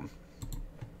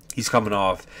 He's coming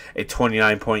off a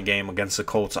 29-point game against the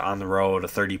Colts on the road, a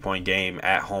 30-point game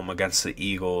at home against the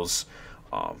Eagles.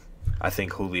 I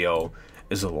think Julio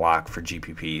is a lock for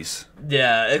GPPs.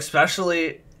 Yeah,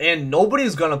 especially, and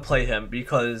nobody's going to play him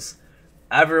because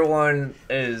everyone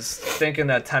is thinking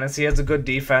that Tennessee has a good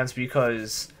defense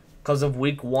because of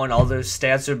week 1, all their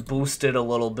stats are boosted a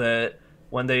little bit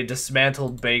when they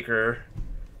dismantled Baker.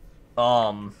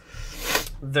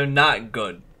 They're not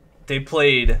good. They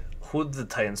played... Who did the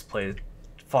Titans play?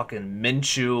 Fucking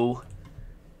Minshew.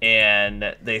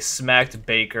 And they smacked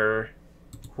Baker.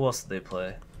 Who else did they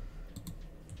play?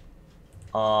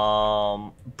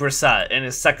 Brissett in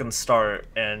his second start.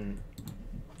 And,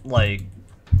 like...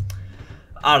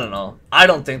 I don't know. I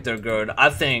don't think they're good.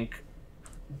 I think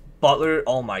Butler...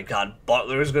 Oh my god.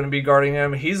 Butler is going to be guarding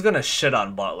him. He's going to shit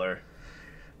on Butler.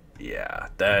 Yeah,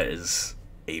 that is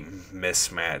a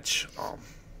mismatch.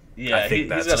 Yeah, I think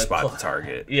that's a spot to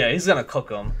target. Yeah, he's gonna cook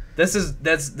him. This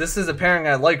is a pairing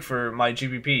I like for my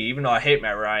GPP, even though I hate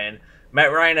Matt Ryan.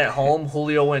 Matt Ryan at home,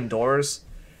 Julio indoors.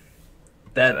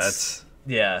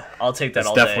 Yeah, I'll take that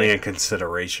all day. That's definitely a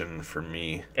consideration for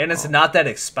me. And it's not that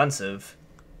expensive.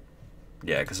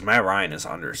 Yeah, because Matt Ryan is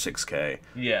under 6K.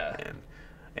 Yeah.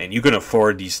 And you can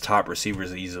afford these top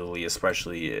receivers easily,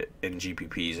 especially in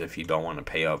GPPs if you don't want to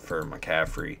pay up for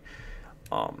McCaffrey.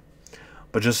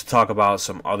 But just to talk about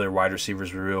some other wide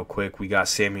receivers real quick, we got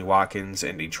Sammy Watkins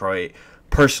in Detroit.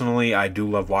 Personally, I do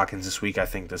love Watkins this week. I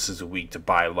think this is a week to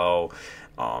buy low.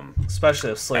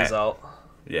 Especially if Slay's out.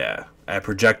 Yeah. At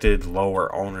projected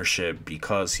lower ownership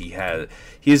because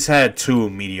he's had 2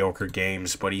 mediocre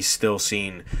games, but he's still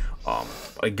seen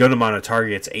a good amount of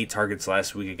targets. 8 targets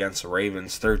last week against the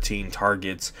Ravens, 13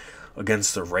 targets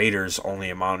against the Raiders, only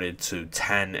amounted to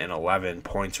 10 and 11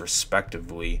 points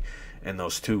respectively in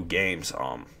those 2 games.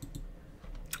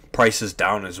 Price is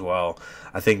down as well.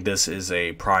 I think this is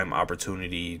a prime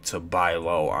opportunity to buy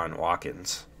low on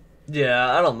Watkins.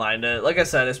 Yeah, I don't mind it. Like I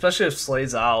said, especially if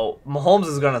Slay's out, Mahomes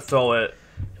is going to throw it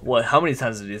What? How many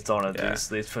times did he throw it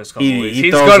these first couple he, weeks?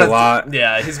 He throws a lot.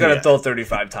 Yeah, he's gonna throw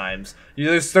 35 times.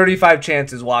 There's 35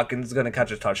 chances Watkins is gonna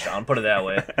catch a touchdown. Put it that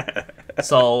way.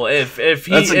 So if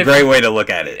that's a great way to look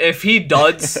at it. If he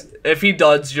duds,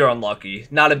 you're unlucky.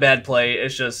 Not a bad play.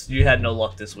 It's just you had no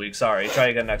luck this week. Sorry. Try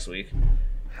again next week.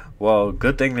 Well,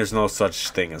 good thing there's no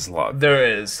such thing as luck.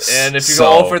 There is, and if you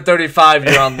go 0 for 35,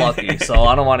 you're unlucky. So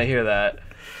I don't want to hear that.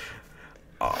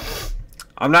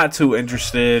 I'm not too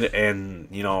interested in,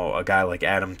 a guy like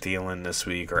Adam Thielen this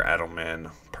week or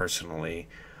Edelman, personally.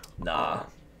 Nah.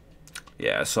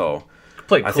 Yeah, so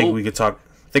Play I think we could talk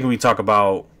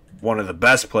about one of the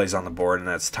best plays on the board, and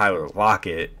that's Tyler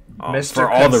Lockett. For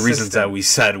all the reasons that we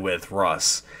said with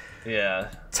Russ. Yeah.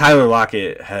 Tyler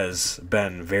Lockett has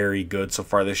been very good so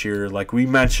far this year. Like we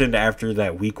mentioned after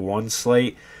that Week 1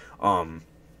 slate,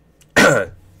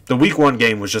 the Week 1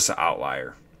 game was just an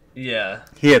outlier. Yeah.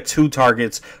 He had 2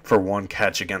 targets for 1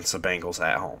 catch against the Bengals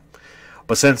at home.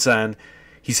 But since then,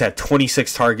 he's had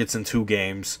 26 targets in 2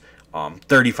 games,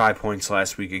 35 points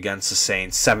last week against the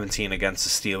Saints, 17 against the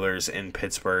Steelers in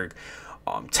Pittsburgh,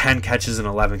 10 catches and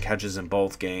 11 catches in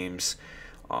both games.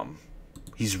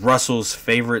 He's Russell's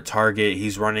favorite target.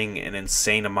 He's running an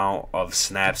insane amount of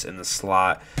snaps in the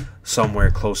slot,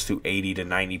 somewhere close to 80 to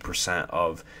 90%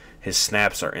 of his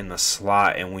snaps are in the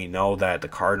slot, and we know that the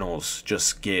Cardinals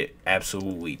just get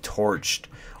absolutely torched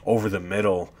over the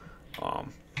middle. I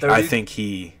think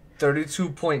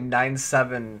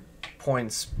 32.97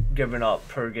 points given up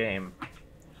per game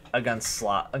against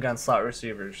slot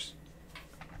receivers.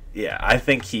 Yeah, I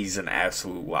think he's an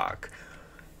absolute lock.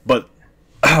 But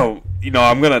I'm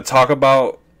gonna talk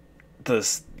about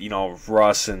this,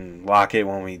 Russ and Lockett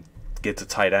when we get to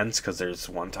tight ends, because there's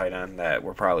one tight end that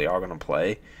we're probably all gonna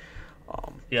play.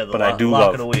 I do lock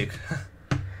love of the week.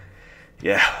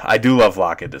 Yeah, I do love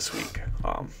Lockett this week.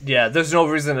 Yeah, there's no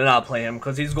reason to not play him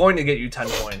because he's going to get you 10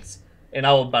 points, and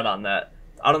I will bet on that.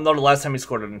 I don't know the last time he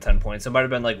scored in 10 points. It might have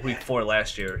been like Week 4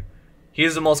 last year.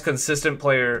 He's the most consistent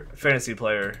fantasy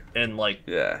player in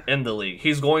the league.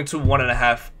 He's going to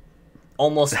 1.5,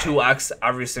 almost 2x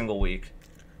every single week.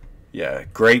 Yeah,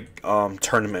 great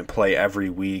tournament play every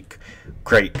week.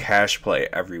 Great cash play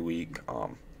every week.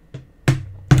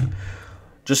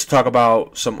 Just to talk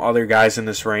about some other guys in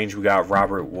this range, we got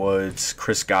Robert Woods,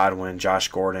 Chris Godwin, Josh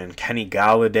Gordon, Kenny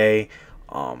Galladay.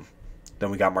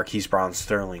 Then we got Marquise Brown,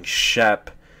 Sterling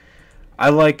Shep. I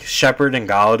like Shepard and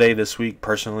Galladay this week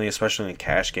personally, especially in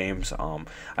cash games.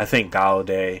 I think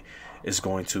Galladay is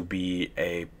going to be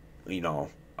a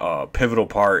pivotal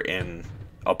part in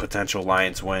a potential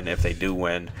Lions win if they do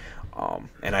win.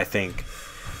 And I think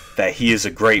that he is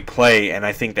a great play, and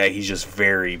I think that he's just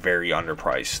very, very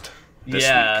underpriced. Week.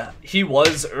 He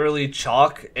was early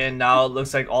chalk, and now it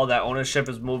looks like all that ownership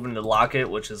is moving to Lockett,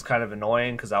 which is kind of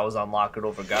annoying because I was on Lockett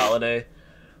over Galladay.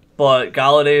 But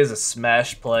Galladay is a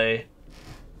smash play.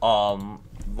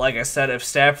 Like I said, if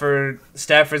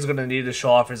Stafford's going to need to show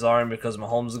off his arm because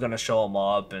Mahomes is going to show him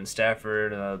up, and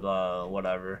Stafford,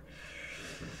 whatever.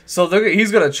 So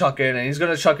he's going to chuck in, and he's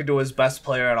going to chuck into his best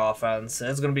player on offense,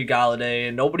 and it's going to be Galladay,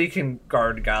 and nobody can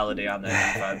guard Galladay on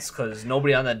that defense because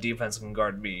nobody on that defense can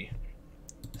guard me.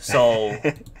 So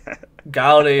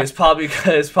Galladay is probably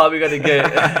going to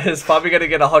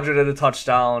get 100 and a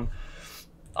touchdown.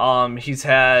 He's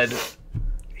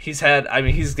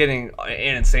getting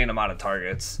an insane amount of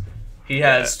targets. He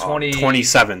has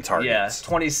 27 targets. Yeah,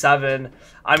 27.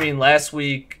 Last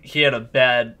week he had a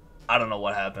bad. I don't know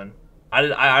what happened.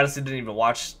 I honestly didn't even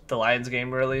watch the Lions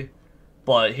game really,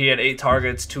 but he had 8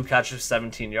 targets, 2 catches,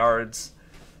 17 yards.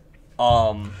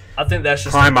 I think that's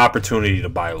just prime opportunity to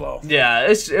buy low. Yeah,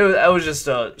 it was just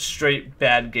a straight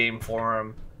bad game for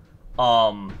him.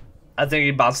 I think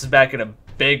he bounces back in a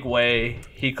big way.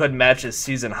 He could match his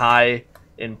season high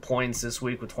in points this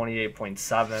week with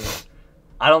 28.7.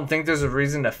 I don't think there's a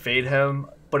reason to fade him,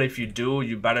 but if you do,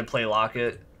 you better play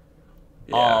Lockett.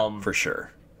 Yeah, for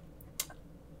sure.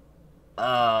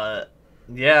 That's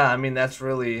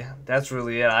really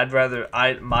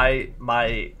it.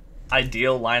 My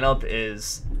ideal lineup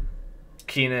is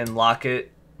Keenan, Lockett,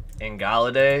 and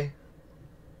Galladay,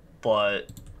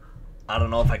 but I don't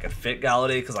know if I could fit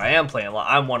Galladay because I am playing.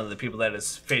 I'm one of the people that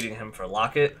is fading him for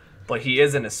Lockett, but he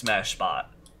is in a smash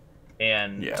spot,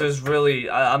 and there's really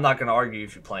I'm not going to argue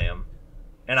if you play him,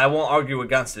 and I won't argue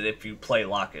against it if you play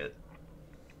Lockett.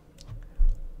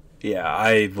 Yeah,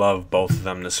 I love both of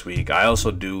them this week. I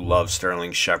also do love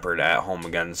Sterling Shepard at home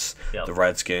against the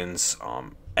Redskins.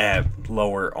 At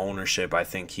lower ownership, I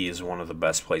think he is one of the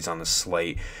best plays on the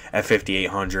slate at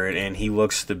 5,800, and he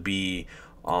looks to be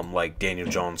like Daniel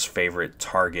Jones' favorite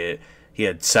target. He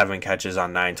had 7 catches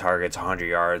on 9 targets, 100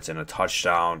 yards, and a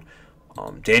touchdown.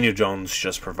 Daniel Jones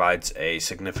just provides a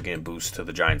significant boost to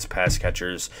the Giants' pass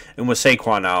catchers. And with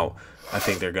Saquon out, I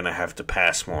think they're going to have to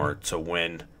pass more to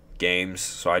win games.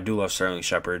 So I do love Sterling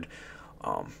Shepard.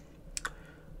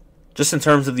 Just in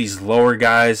terms of these lower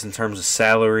guys, in terms of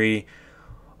salary,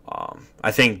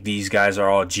 I think these guys are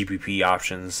all GPP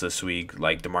options this week,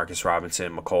 like Demarcus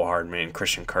Robinson, McCole Hardman,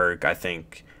 Christian Kirk. I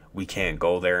think we can't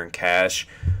go there in cash.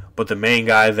 But the main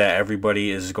guy that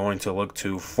everybody is going to look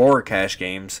to for cash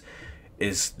games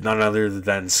is none other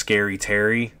than Scary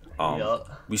Terry.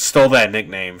 We stole that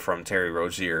nickname from Terry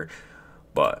Rozier,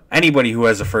 but anybody who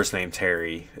has a first name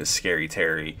Terry is Scary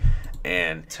Terry,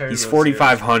 and he's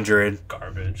 4,500.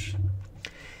 Garbage.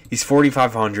 He's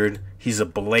 4,500. He's a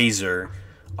blazer.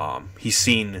 He's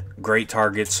seen great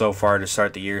targets so far to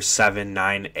start the year, 7,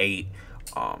 9, 8.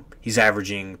 He's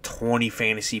averaging 20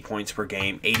 fantasy points per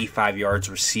game, 85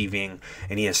 yards receiving,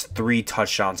 and he has 3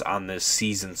 touchdowns on this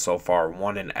season so far,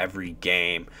 1 in every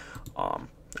game.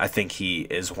 I think he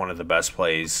is one of the best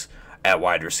plays at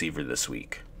wide receiver this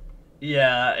week.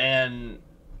 Yeah, and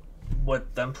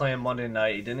with them playing Monday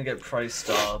night, he didn't get priced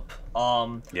up.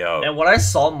 And what I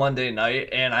saw Monday night,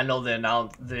 and I know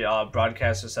the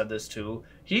broadcaster said this too,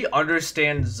 he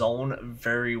understands zone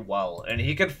very well, and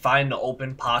he could find the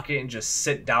open pocket and just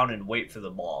sit down and wait for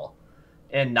the ball.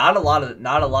 And not a lot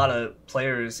of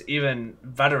players, even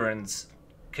veterans,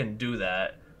 can do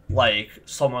that. Like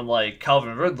someone like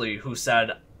Calvin Ridley, who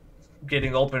said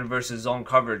getting open versus zone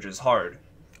coverage is hard.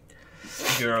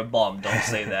 You're a bum. Don't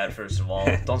say that, first of all.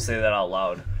 Don't say that out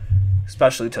loud,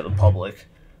 especially to the public.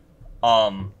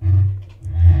 I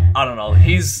don't know.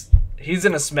 He's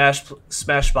in a smash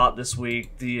spot this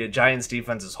week. The Giants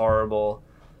defense is horrible.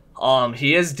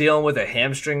 He is dealing with a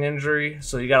hamstring injury,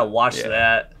 so you gotta watch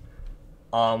that.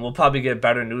 We'll probably get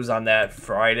better news on that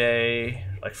Friday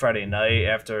night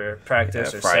after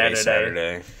practice, or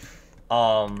Saturday.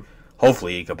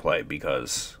 Hopefully he can play,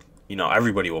 because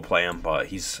everybody will play him, but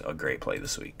he's a great play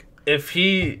this week. If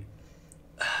he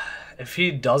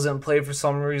doesn't play for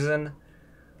some reason,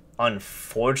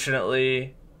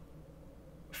 unfortunately,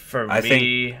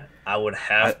 I would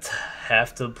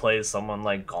have to play someone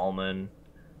like Gallman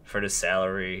for the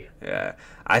salary. Yeah,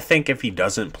 I think if he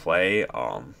doesn't play,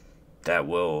 that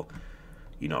will,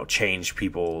 change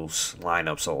people's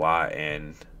lineups a lot.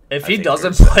 And if he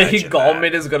doesn't play,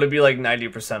 Gallman is going to be like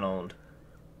 90% owned.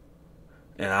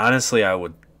 And honestly, I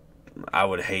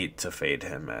would hate to fade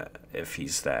him if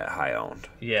he's that high owned.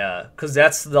 Yeah, because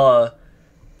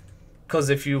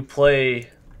if you play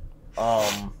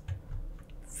 3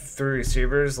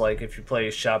 receivers, like if you play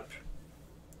Shep,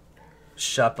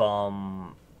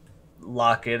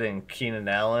 Lockett, and Keenan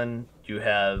Allen, you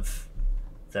have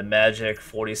the magic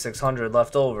 4,600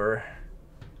 left over.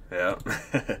 Yeah.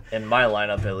 In my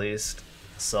lineup, at least.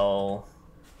 So,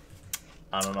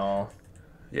 I don't know.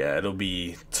 Yeah, it'll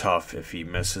be tough if he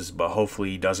misses, but hopefully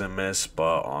he doesn't miss.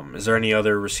 But is there any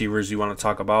other receivers you want to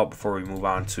talk about before we move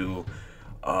on to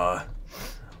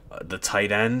the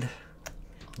tight end?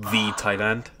 The tight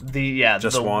end? The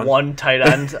one tight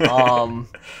end.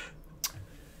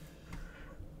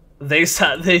 They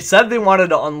said they wanted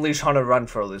to unleash Hunter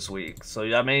Renfrow this week. So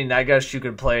I mean, I guess you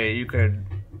could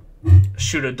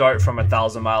shoot a dart from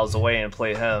 1,000 miles away and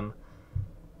play him.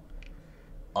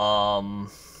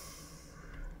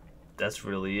 That's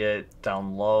really it.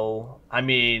 Down low, I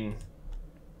mean,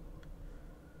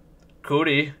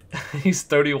 Cootie, he's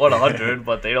 3,100,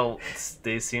 but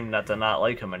they seem not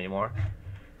like him anymore.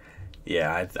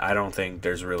 Yeah, I don't think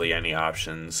there's really any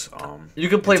options. You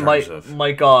can play Mike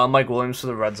Williams for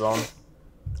the red zone.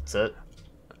 That's it.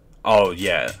 Oh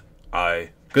yeah,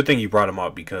 good thing you brought him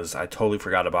up, because I totally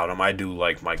forgot about him. I do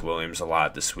like Mike Williams a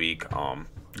lot this week.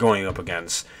 Going up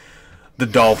against the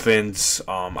Dolphins,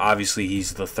 obviously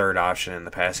he's the third option in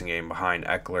the passing game behind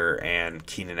Eckler and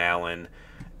Keenan Allen,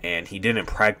 and he didn't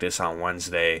practice on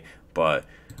Wednesday, but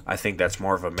I think that's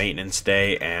more of a maintenance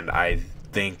day, and I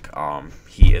think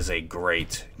he is a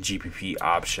great GPP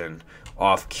option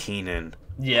off Keenan.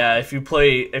 Yeah, if you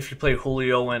play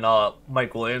Julio and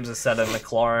Mike Williams instead of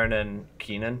McLaurin and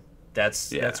Keenan,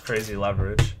 that's crazy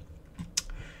leverage.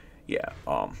 Yeah.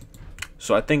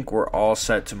 So I think we're all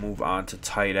set to move on to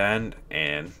tight end,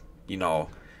 and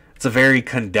it's a very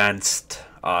condensed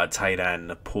tight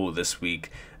end pool this week,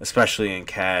 especially in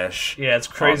cash. Yeah, it's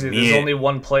crazy. There's only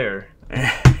one player.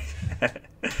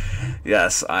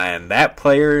 Yes, and that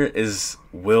player is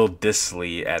Will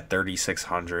Dissly at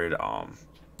 3,600.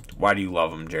 Why do you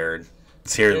love him, Jared?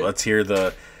 Let's hear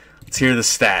the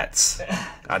stats.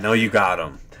 I know you got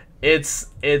him. It's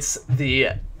the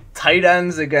tight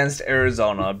ends against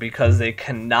Arizona because they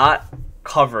cannot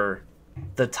cover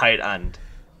the tight end.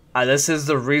 This is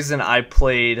the reason I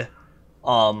played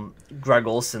Greg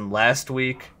Olsen last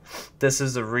week. This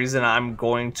is the reason I'm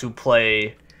going to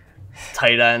play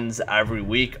tight ends every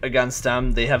week against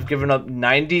them. They have given up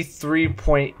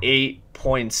 93.8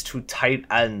 points to tight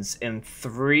ends in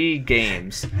 3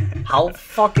 games. How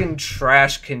fucking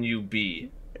trash can you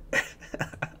be?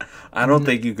 I don't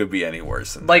think you could be any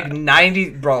worse than like that. 90,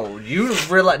 bro. You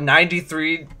realize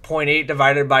 93.8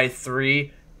 divided by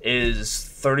 3 is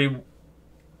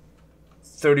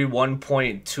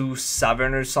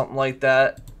 31.27 or something like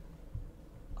that.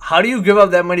 How do you give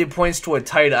up that many points to a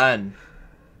tight end?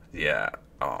 Yeah.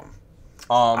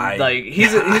 Like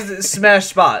he's a smash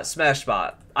spot.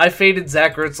 I faded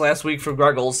Zach Ertz last week for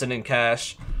Greg Olsen in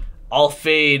cash. I'll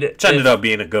fade. Which ended up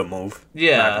being a good move.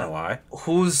 Yeah. Not gonna lie.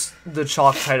 Who's the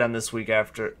chalk tight end this week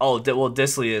after? Oh, well,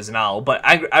 Disley is now. But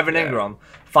Evan Ingram.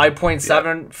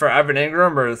 5.7 for Evan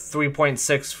Ingram or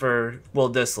 3.6 for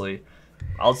Will Disley?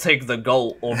 I'll take the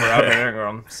GOAT over Evan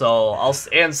Ingram. So I'll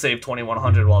save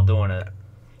 2,100 while doing it.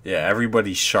 Yeah,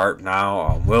 everybody's sharp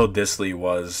now. Will Disley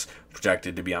was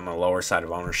projected to be on the lower side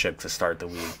of ownership to start the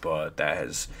week, but that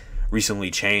has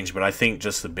recently changed. But I think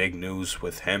just the big news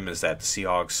with him is that the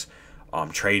Seahawks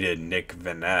traded Nick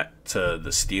Vannett to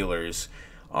the Steelers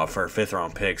for a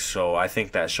 5th-round pick. So I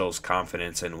think that shows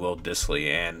confidence in Will Disley.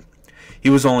 And he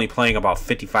was only playing about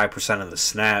 55% of the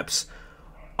snaps,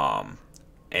 and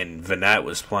Vannett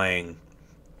was playing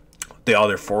the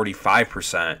other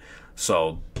 45%.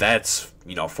 So that's,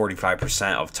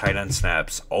 45% of tight end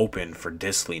snaps open for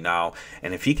Disley now.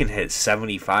 And if he can hit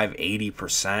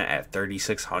 75-80% at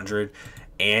 3,600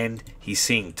 and he's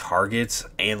seeing targets,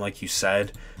 and like you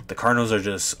said, the Cardinals are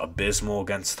just abysmal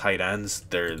against tight ends.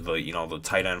 They're the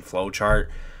tight end flow chart.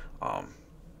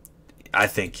 I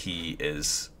think he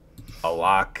is a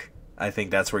lock. I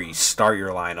think that's where you start your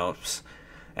lineups.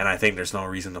 And I think there's no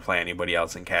reason to play anybody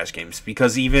else in cash games,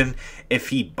 because even if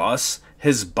he busts,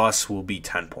 his bust will be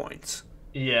 10 points.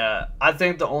 Yeah, I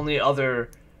think the only other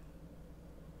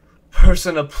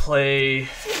person to play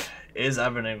is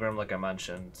Evan Ingram, like I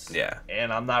mentioned. Yeah.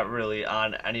 And I'm not really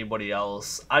on anybody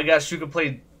else. I guess you could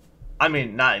play,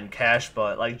 not in cash,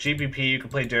 but like GPP, you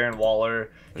could play Darren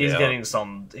Waller. He's getting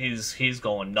some, he's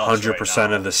going nuts 100% right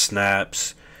now. of the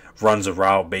snaps. Runs a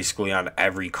route basically on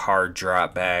every card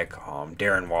drop back.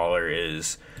 Darren Waller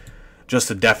is just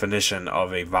the definition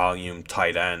of a volume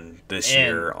tight end this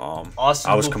year. I was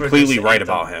Hooper completely right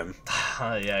about him.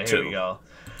 Yeah, here we go.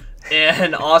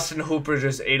 And Austin Hooper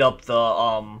just ate up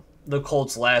the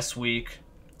Colts last week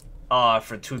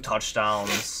for 2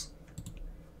 touchdowns.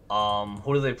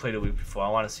 Who did they play the week before? I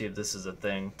want to see if this is a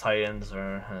thing. Titans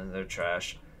they're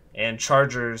trash. And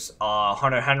Chargers,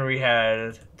 Hunter Henry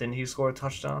didn't he score a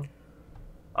touchdown?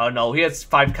 No, he had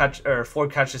 4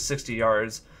 catches, 60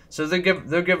 yards. So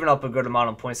they're giving up a good amount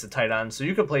of points to tight end. So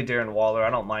you could play Darren Waller. I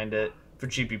don't mind it for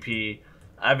GPP.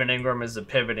 Evan Ingram is the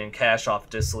pivot in cash off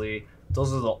Disley.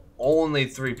 Those are the only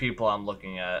 3 people I'm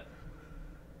looking at.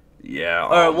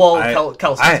 Yeah.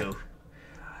 Kelsey too.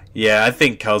 Yeah, I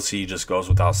think Kelsey just goes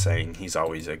without saying. He's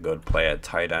always a good play at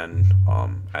tight end,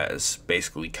 as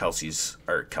basically as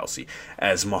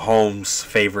Mahomes'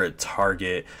 favorite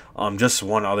target. Just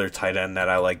one other tight end that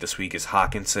I like this week is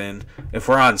Hawkinson. If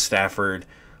we're on Stafford,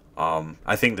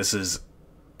 I think this is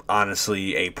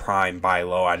honestly a prime buy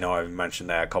low. I know I've mentioned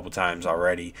that a couple times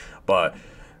already, but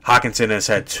Hawkinson has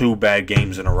had 2 bad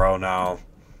games in a row now,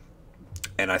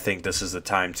 and I think this is the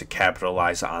time to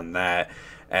capitalize on that,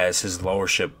 as his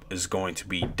lowership is going to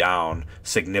be down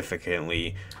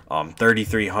significantly.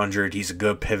 3,300. He's a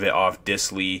good pivot off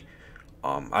Disley.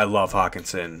 I love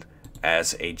Hawkinson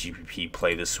as a GPP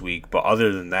play this week, but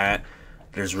other than that,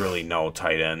 there's really no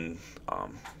tight end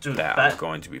I'm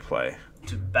going to be play.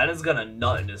 Dude, Ben is gonna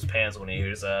nut in his pants when he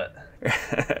hears that.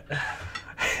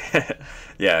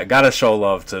 Yeah, gotta show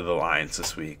love to the Lions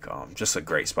this week. Just a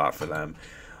great spot for them.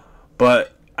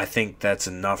 But I think that's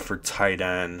enough for tight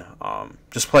end.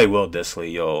 Just play Will Disley.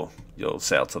 You'll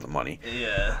sail to the money.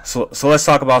 Yeah. So let's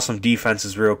talk about some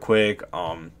defenses real quick.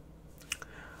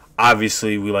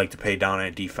 Obviously, we like to pay down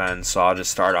at defense, so I'll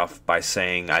just start off by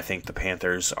saying I think the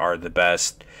Panthers are the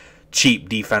best cheap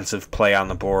defensive play on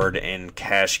the board in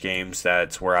cash games.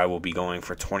 That's where I will be going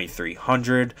for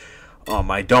 2,300.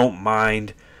 I don't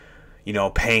mind,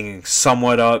 paying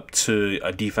somewhat up to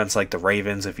a defense like the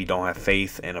Ravens if you don't have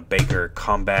faith in a Baker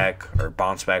comeback or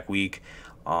bounce back week,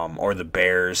 or the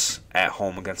Bears at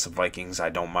home against the Vikings. I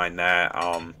don't mind that.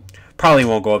 Probably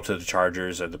won't go up to the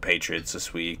Chargers or the Patriots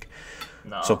this week.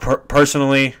 No. So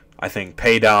personally, I think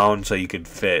pay down so you could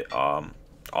fit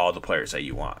all the players that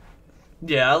you want.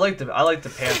 Yeah, I like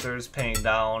the Panthers paying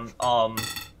down.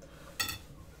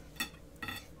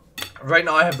 Right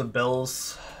now I have the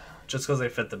Bills, just because they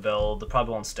fit the bill. They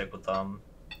probably won't stick with them.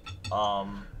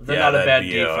 They're not a bad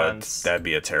defense. That'd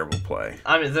be a terrible play.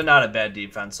 I mean, they're not a bad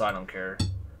defense, so I don't care.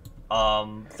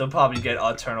 They'll probably get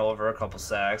a turnover, a couple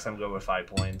sacks. I'm good with 5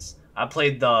 points. I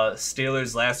played the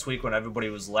Steelers last week when everybody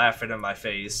was laughing in my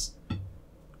face,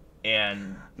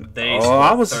 and they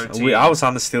scored 13. I was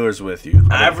on the Steelers with you.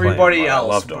 Everybody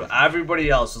else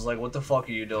was like, "What the fuck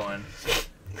are you doing?"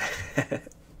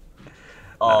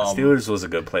 Steelers was a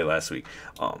good play last week.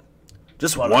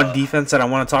 One defense that I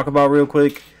want to talk about real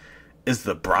quick is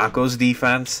the Broncos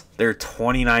defense. They're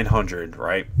 2,900,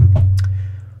 right?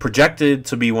 Projected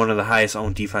to be one of the highest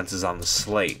owned defenses on the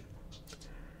slate.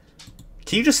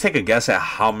 Can you just take a guess at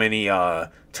how many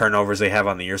turnovers they have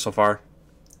on the year so far?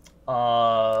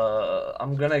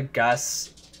 I'm gonna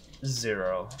guess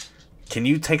 0. Can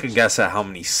you take a guess at how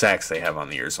many sacks they have on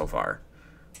the year so far?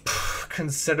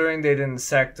 Considering they didn't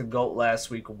sack the GOAT last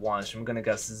week once, I'm gonna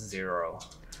guess 0.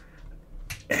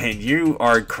 And you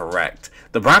are correct.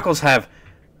 The Broncos have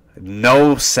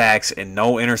no sacks and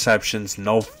no interceptions,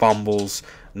 no fumbles,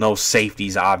 no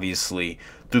safeties, obviously,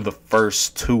 through the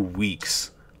first 3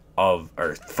 weeks of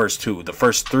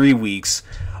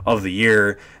the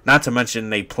year. Not to mention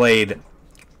they played,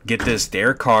 get this,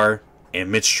 Derek Carr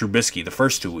and Mitch Trubisky the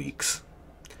first 2 weeks.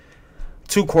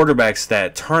 2 quarterbacks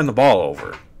that turn the ball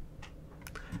over.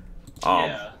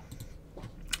 Yeah.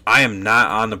 I am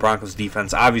not on the Broncos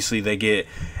defense. Obviously, they get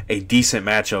a decent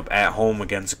matchup at home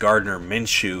against Gardner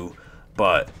Minshew,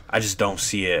 but I just don't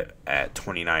see it at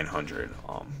 2,900.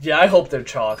 Yeah, I hope they're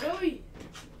chalk.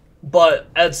 But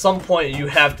at some point, you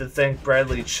have to think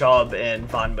Bradley Chubb and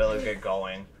Von Miller get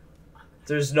going.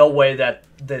 There's no way that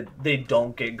they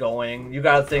don't get going. You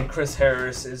gotta think Chris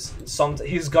Harris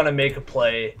he's gonna make a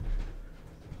play.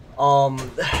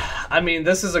 I mean,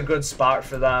 this is a good spot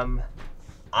for them.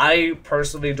 I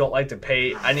personally don't like to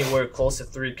pay anywhere close to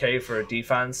 3K for a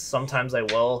defense. Sometimes I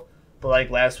will, but like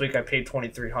last week I paid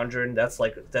 2,300. That's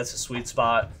a sweet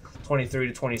spot. 23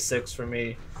 to 26 for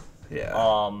me. Yeah.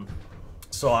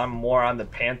 So I'm more on the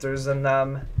Panthers than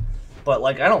them, but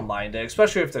like I don't mind it,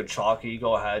 especially if they're chalky.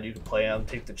 Go ahead, you can play them,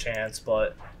 take the chance.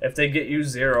 But if they get you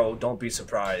 0, don't be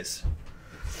surprised.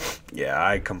 Yeah,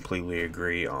 I completely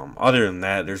agree. Other than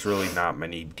that, there's really not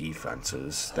many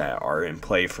defenses that are in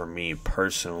play for me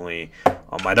personally.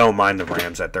 I don't mind the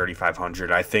Rams at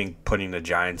 3,500. I think putting the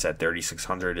Giants at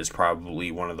 3,600 is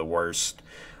probably one of the worst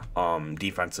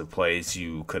defensive plays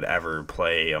you could ever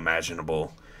play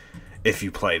imaginable. If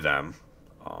you play them,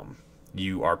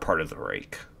 you are part of the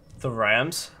rake. The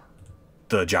Rams?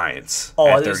 The Giants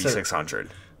at 3,600.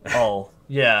 Oh,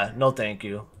 yeah. No, thank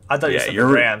you. I thought you said the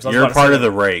Rams. You're part of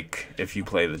the rake if you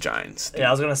play the Giants. Dude, yeah,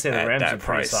 I was going to say the Rams are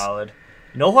pretty solid.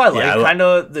 You know who I like? Kind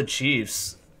of the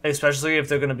Chiefs, especially if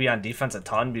they're going to be on defense a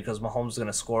ton because Mahomes is going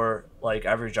to score like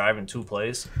every drive in 2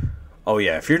 plays. Oh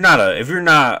yeah, if you're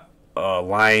not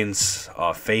Lions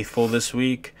faithful this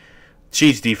week,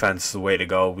 Chiefs defense is the way to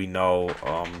go. We know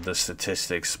the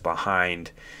statistics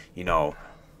behind,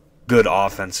 good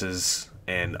offenses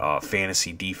and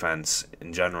fantasy defense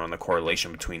in general, and the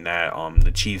correlation between that.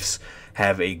 The Chiefs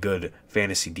have a good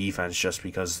fantasy defense just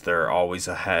because they're always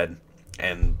ahead,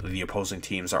 and the opposing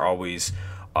teams are always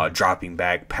dropping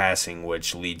back passing,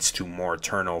 which leads to more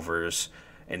turnovers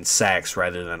and sacks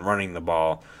rather than running the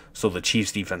ball. So the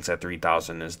Chiefs defense at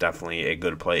 3,000 is definitely a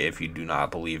good play if you do not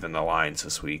believe in the Lions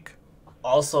this week.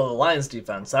 Also, the Lions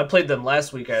defense. I played them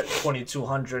last week at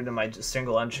 2,200 in my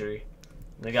single entry.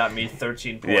 They got me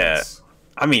 13 points. Yeah.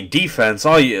 I mean, defense,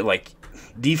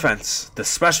 defense, the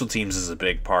special teams is a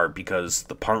big part because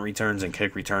the punt returns and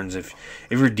kick returns, if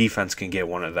your defense can get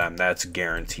one of them, that's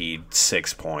guaranteed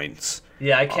 6 points.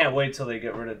 Yeah, I can't wait till they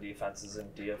get rid of defenses in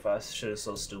DFS. Shit is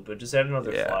so stupid. Just add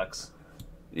another flex.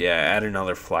 Yeah, add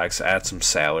another flex, add some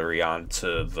salary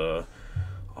onto the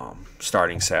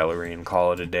starting salary and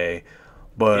call it a day.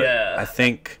 But yeah. I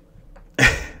think...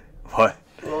 What?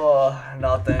 Oh,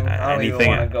 nothing. I don't even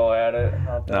want to go at it.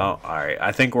 Nothing. No, all right.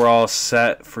 I think we're all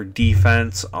set for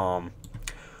defense. We're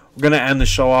going to end the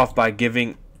show off by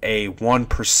giving a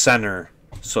 1%er.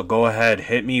 So go ahead,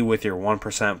 hit me with your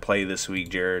 1% play this week,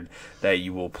 Jared, that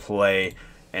you will play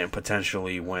and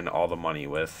potentially win all the money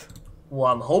with.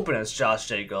 Well, I'm hoping it's Josh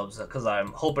Jacobs because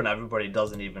I'm hoping everybody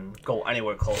doesn't even go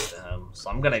anywhere close to him. So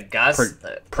I'm going to guess.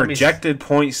 Projected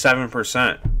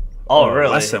 0.7%. Oh,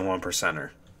 really? Less than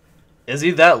 1%er. Is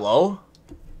he that low?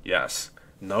 Yes.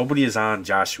 Nobody is on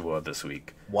Joshua this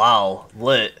week. Wow.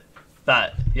 Lit.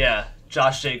 That. Yeah.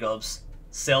 Josh Jacobs.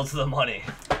 Sail to the money.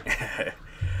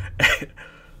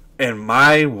 And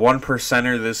my one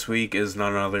percenter this week is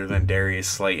none other than Darius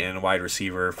Slayton, wide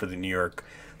receiver for the New York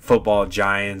Football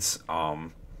Giants.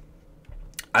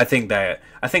 I think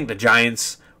the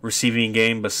Giants receiving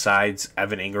game besides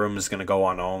Evan Ingram is going to go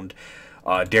unowned.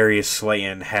 Darius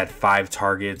Slayton had 5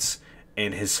 targets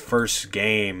in his first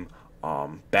game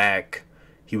back.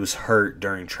 He was hurt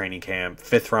during training camp.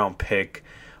 5th round pick,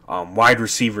 wide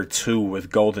receiver 2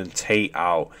 with Golden Tate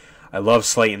out. I love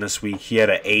Slayton this week. He had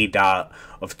an A-dot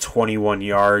of 21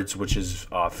 yards, which is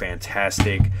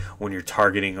fantastic when you're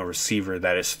targeting a receiver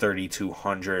that is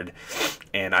 3,200.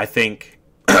 And I think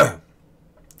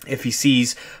if he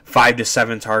sees 5 to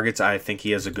 7 targets, I think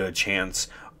he has a good chance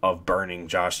of burning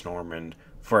Josh Norman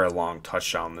for a long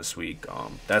touchdown this week.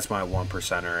 That's my one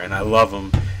percenter, and I love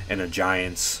him in a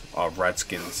Giants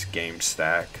Redskins game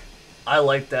stack. I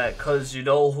like that because you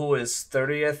know who is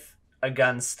 30th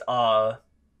against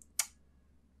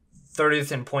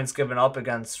 30th in points given up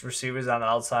against receivers on the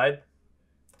outside?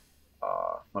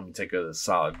 Let me take a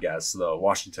solid guess. The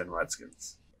Washington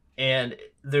Redskins. And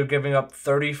they're giving up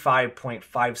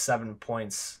 35.57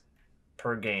 points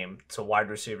per game to wide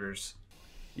receivers.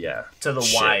 Yeah. To the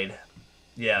wide.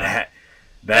 Yeah.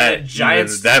 That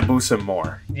Giants, that boosts them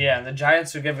more. Yeah, and the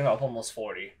Giants are giving up almost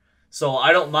 40. So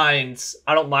I don't mind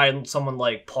someone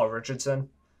like Paul Richardson.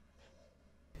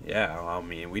 Yeah, I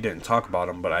mean, we didn't talk about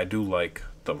him, but I do like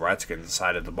the Redskins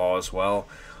side of the ball as well.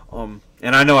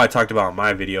 And I know I talked about in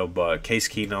my video, but Case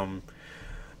Keenum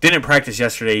didn't practice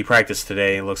yesterday. He practiced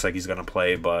today. It looks like he's going to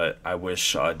play, but I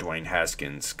wish Dwayne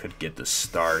Haskins could get the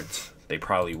start. They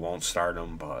probably won't start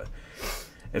him, but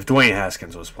if Dwayne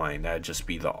Haskins was playing, that'd just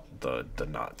be the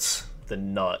nuts. The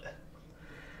nut.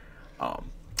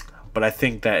 But I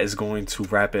think that is going to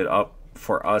wrap it up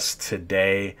for us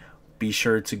today. Be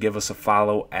sure to give us a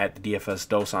follow at the DFS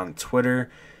Dose on Twitter.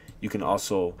 You can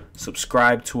also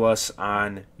subscribe to us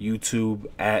on YouTube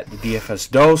at the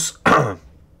DFS Dose.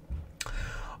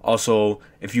 Also,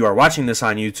 if you are watching this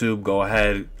on YouTube, go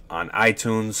ahead on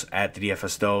iTunes at the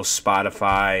DFS Dose,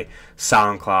 Spotify,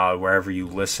 SoundCloud, wherever you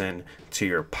listen to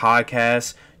your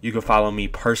podcast. You can follow me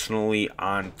personally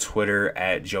on Twitter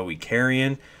at Joey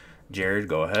Carrion. Jared,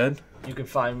 go ahead. You can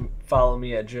follow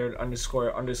me at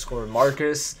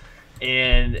Jared__Marcus.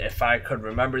 And if I could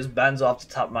remember his Ben's off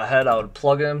the top of my head, I would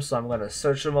plug him. So I'm going to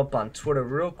search him up on Twitter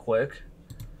real quick.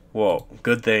 Well,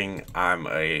 good thing I'm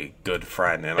a good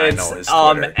friend and I know his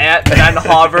Twitter. At Ben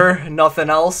Hauver,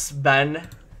 nothing else. Ben,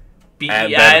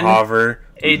 Ben Hauver,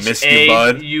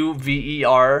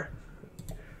 Hauver.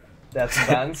 That's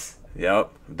Ben's.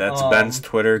 Yep, that's Ben's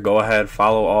Twitter. Go ahead,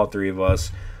 follow all 3 of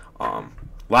us. A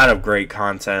lot of great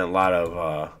content, a lot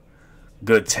of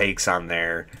good takes on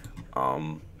there.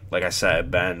 Like I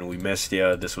said, Ben, we missed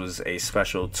you. This was a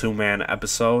special 2-man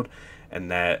episode, and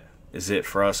that is it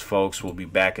for us, folks. We'll be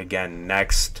back again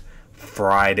next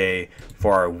Friday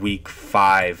for our Week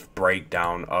 5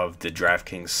 breakdown of the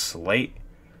DraftKings slate,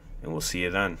 and we'll see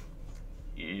you then.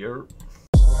 Yep.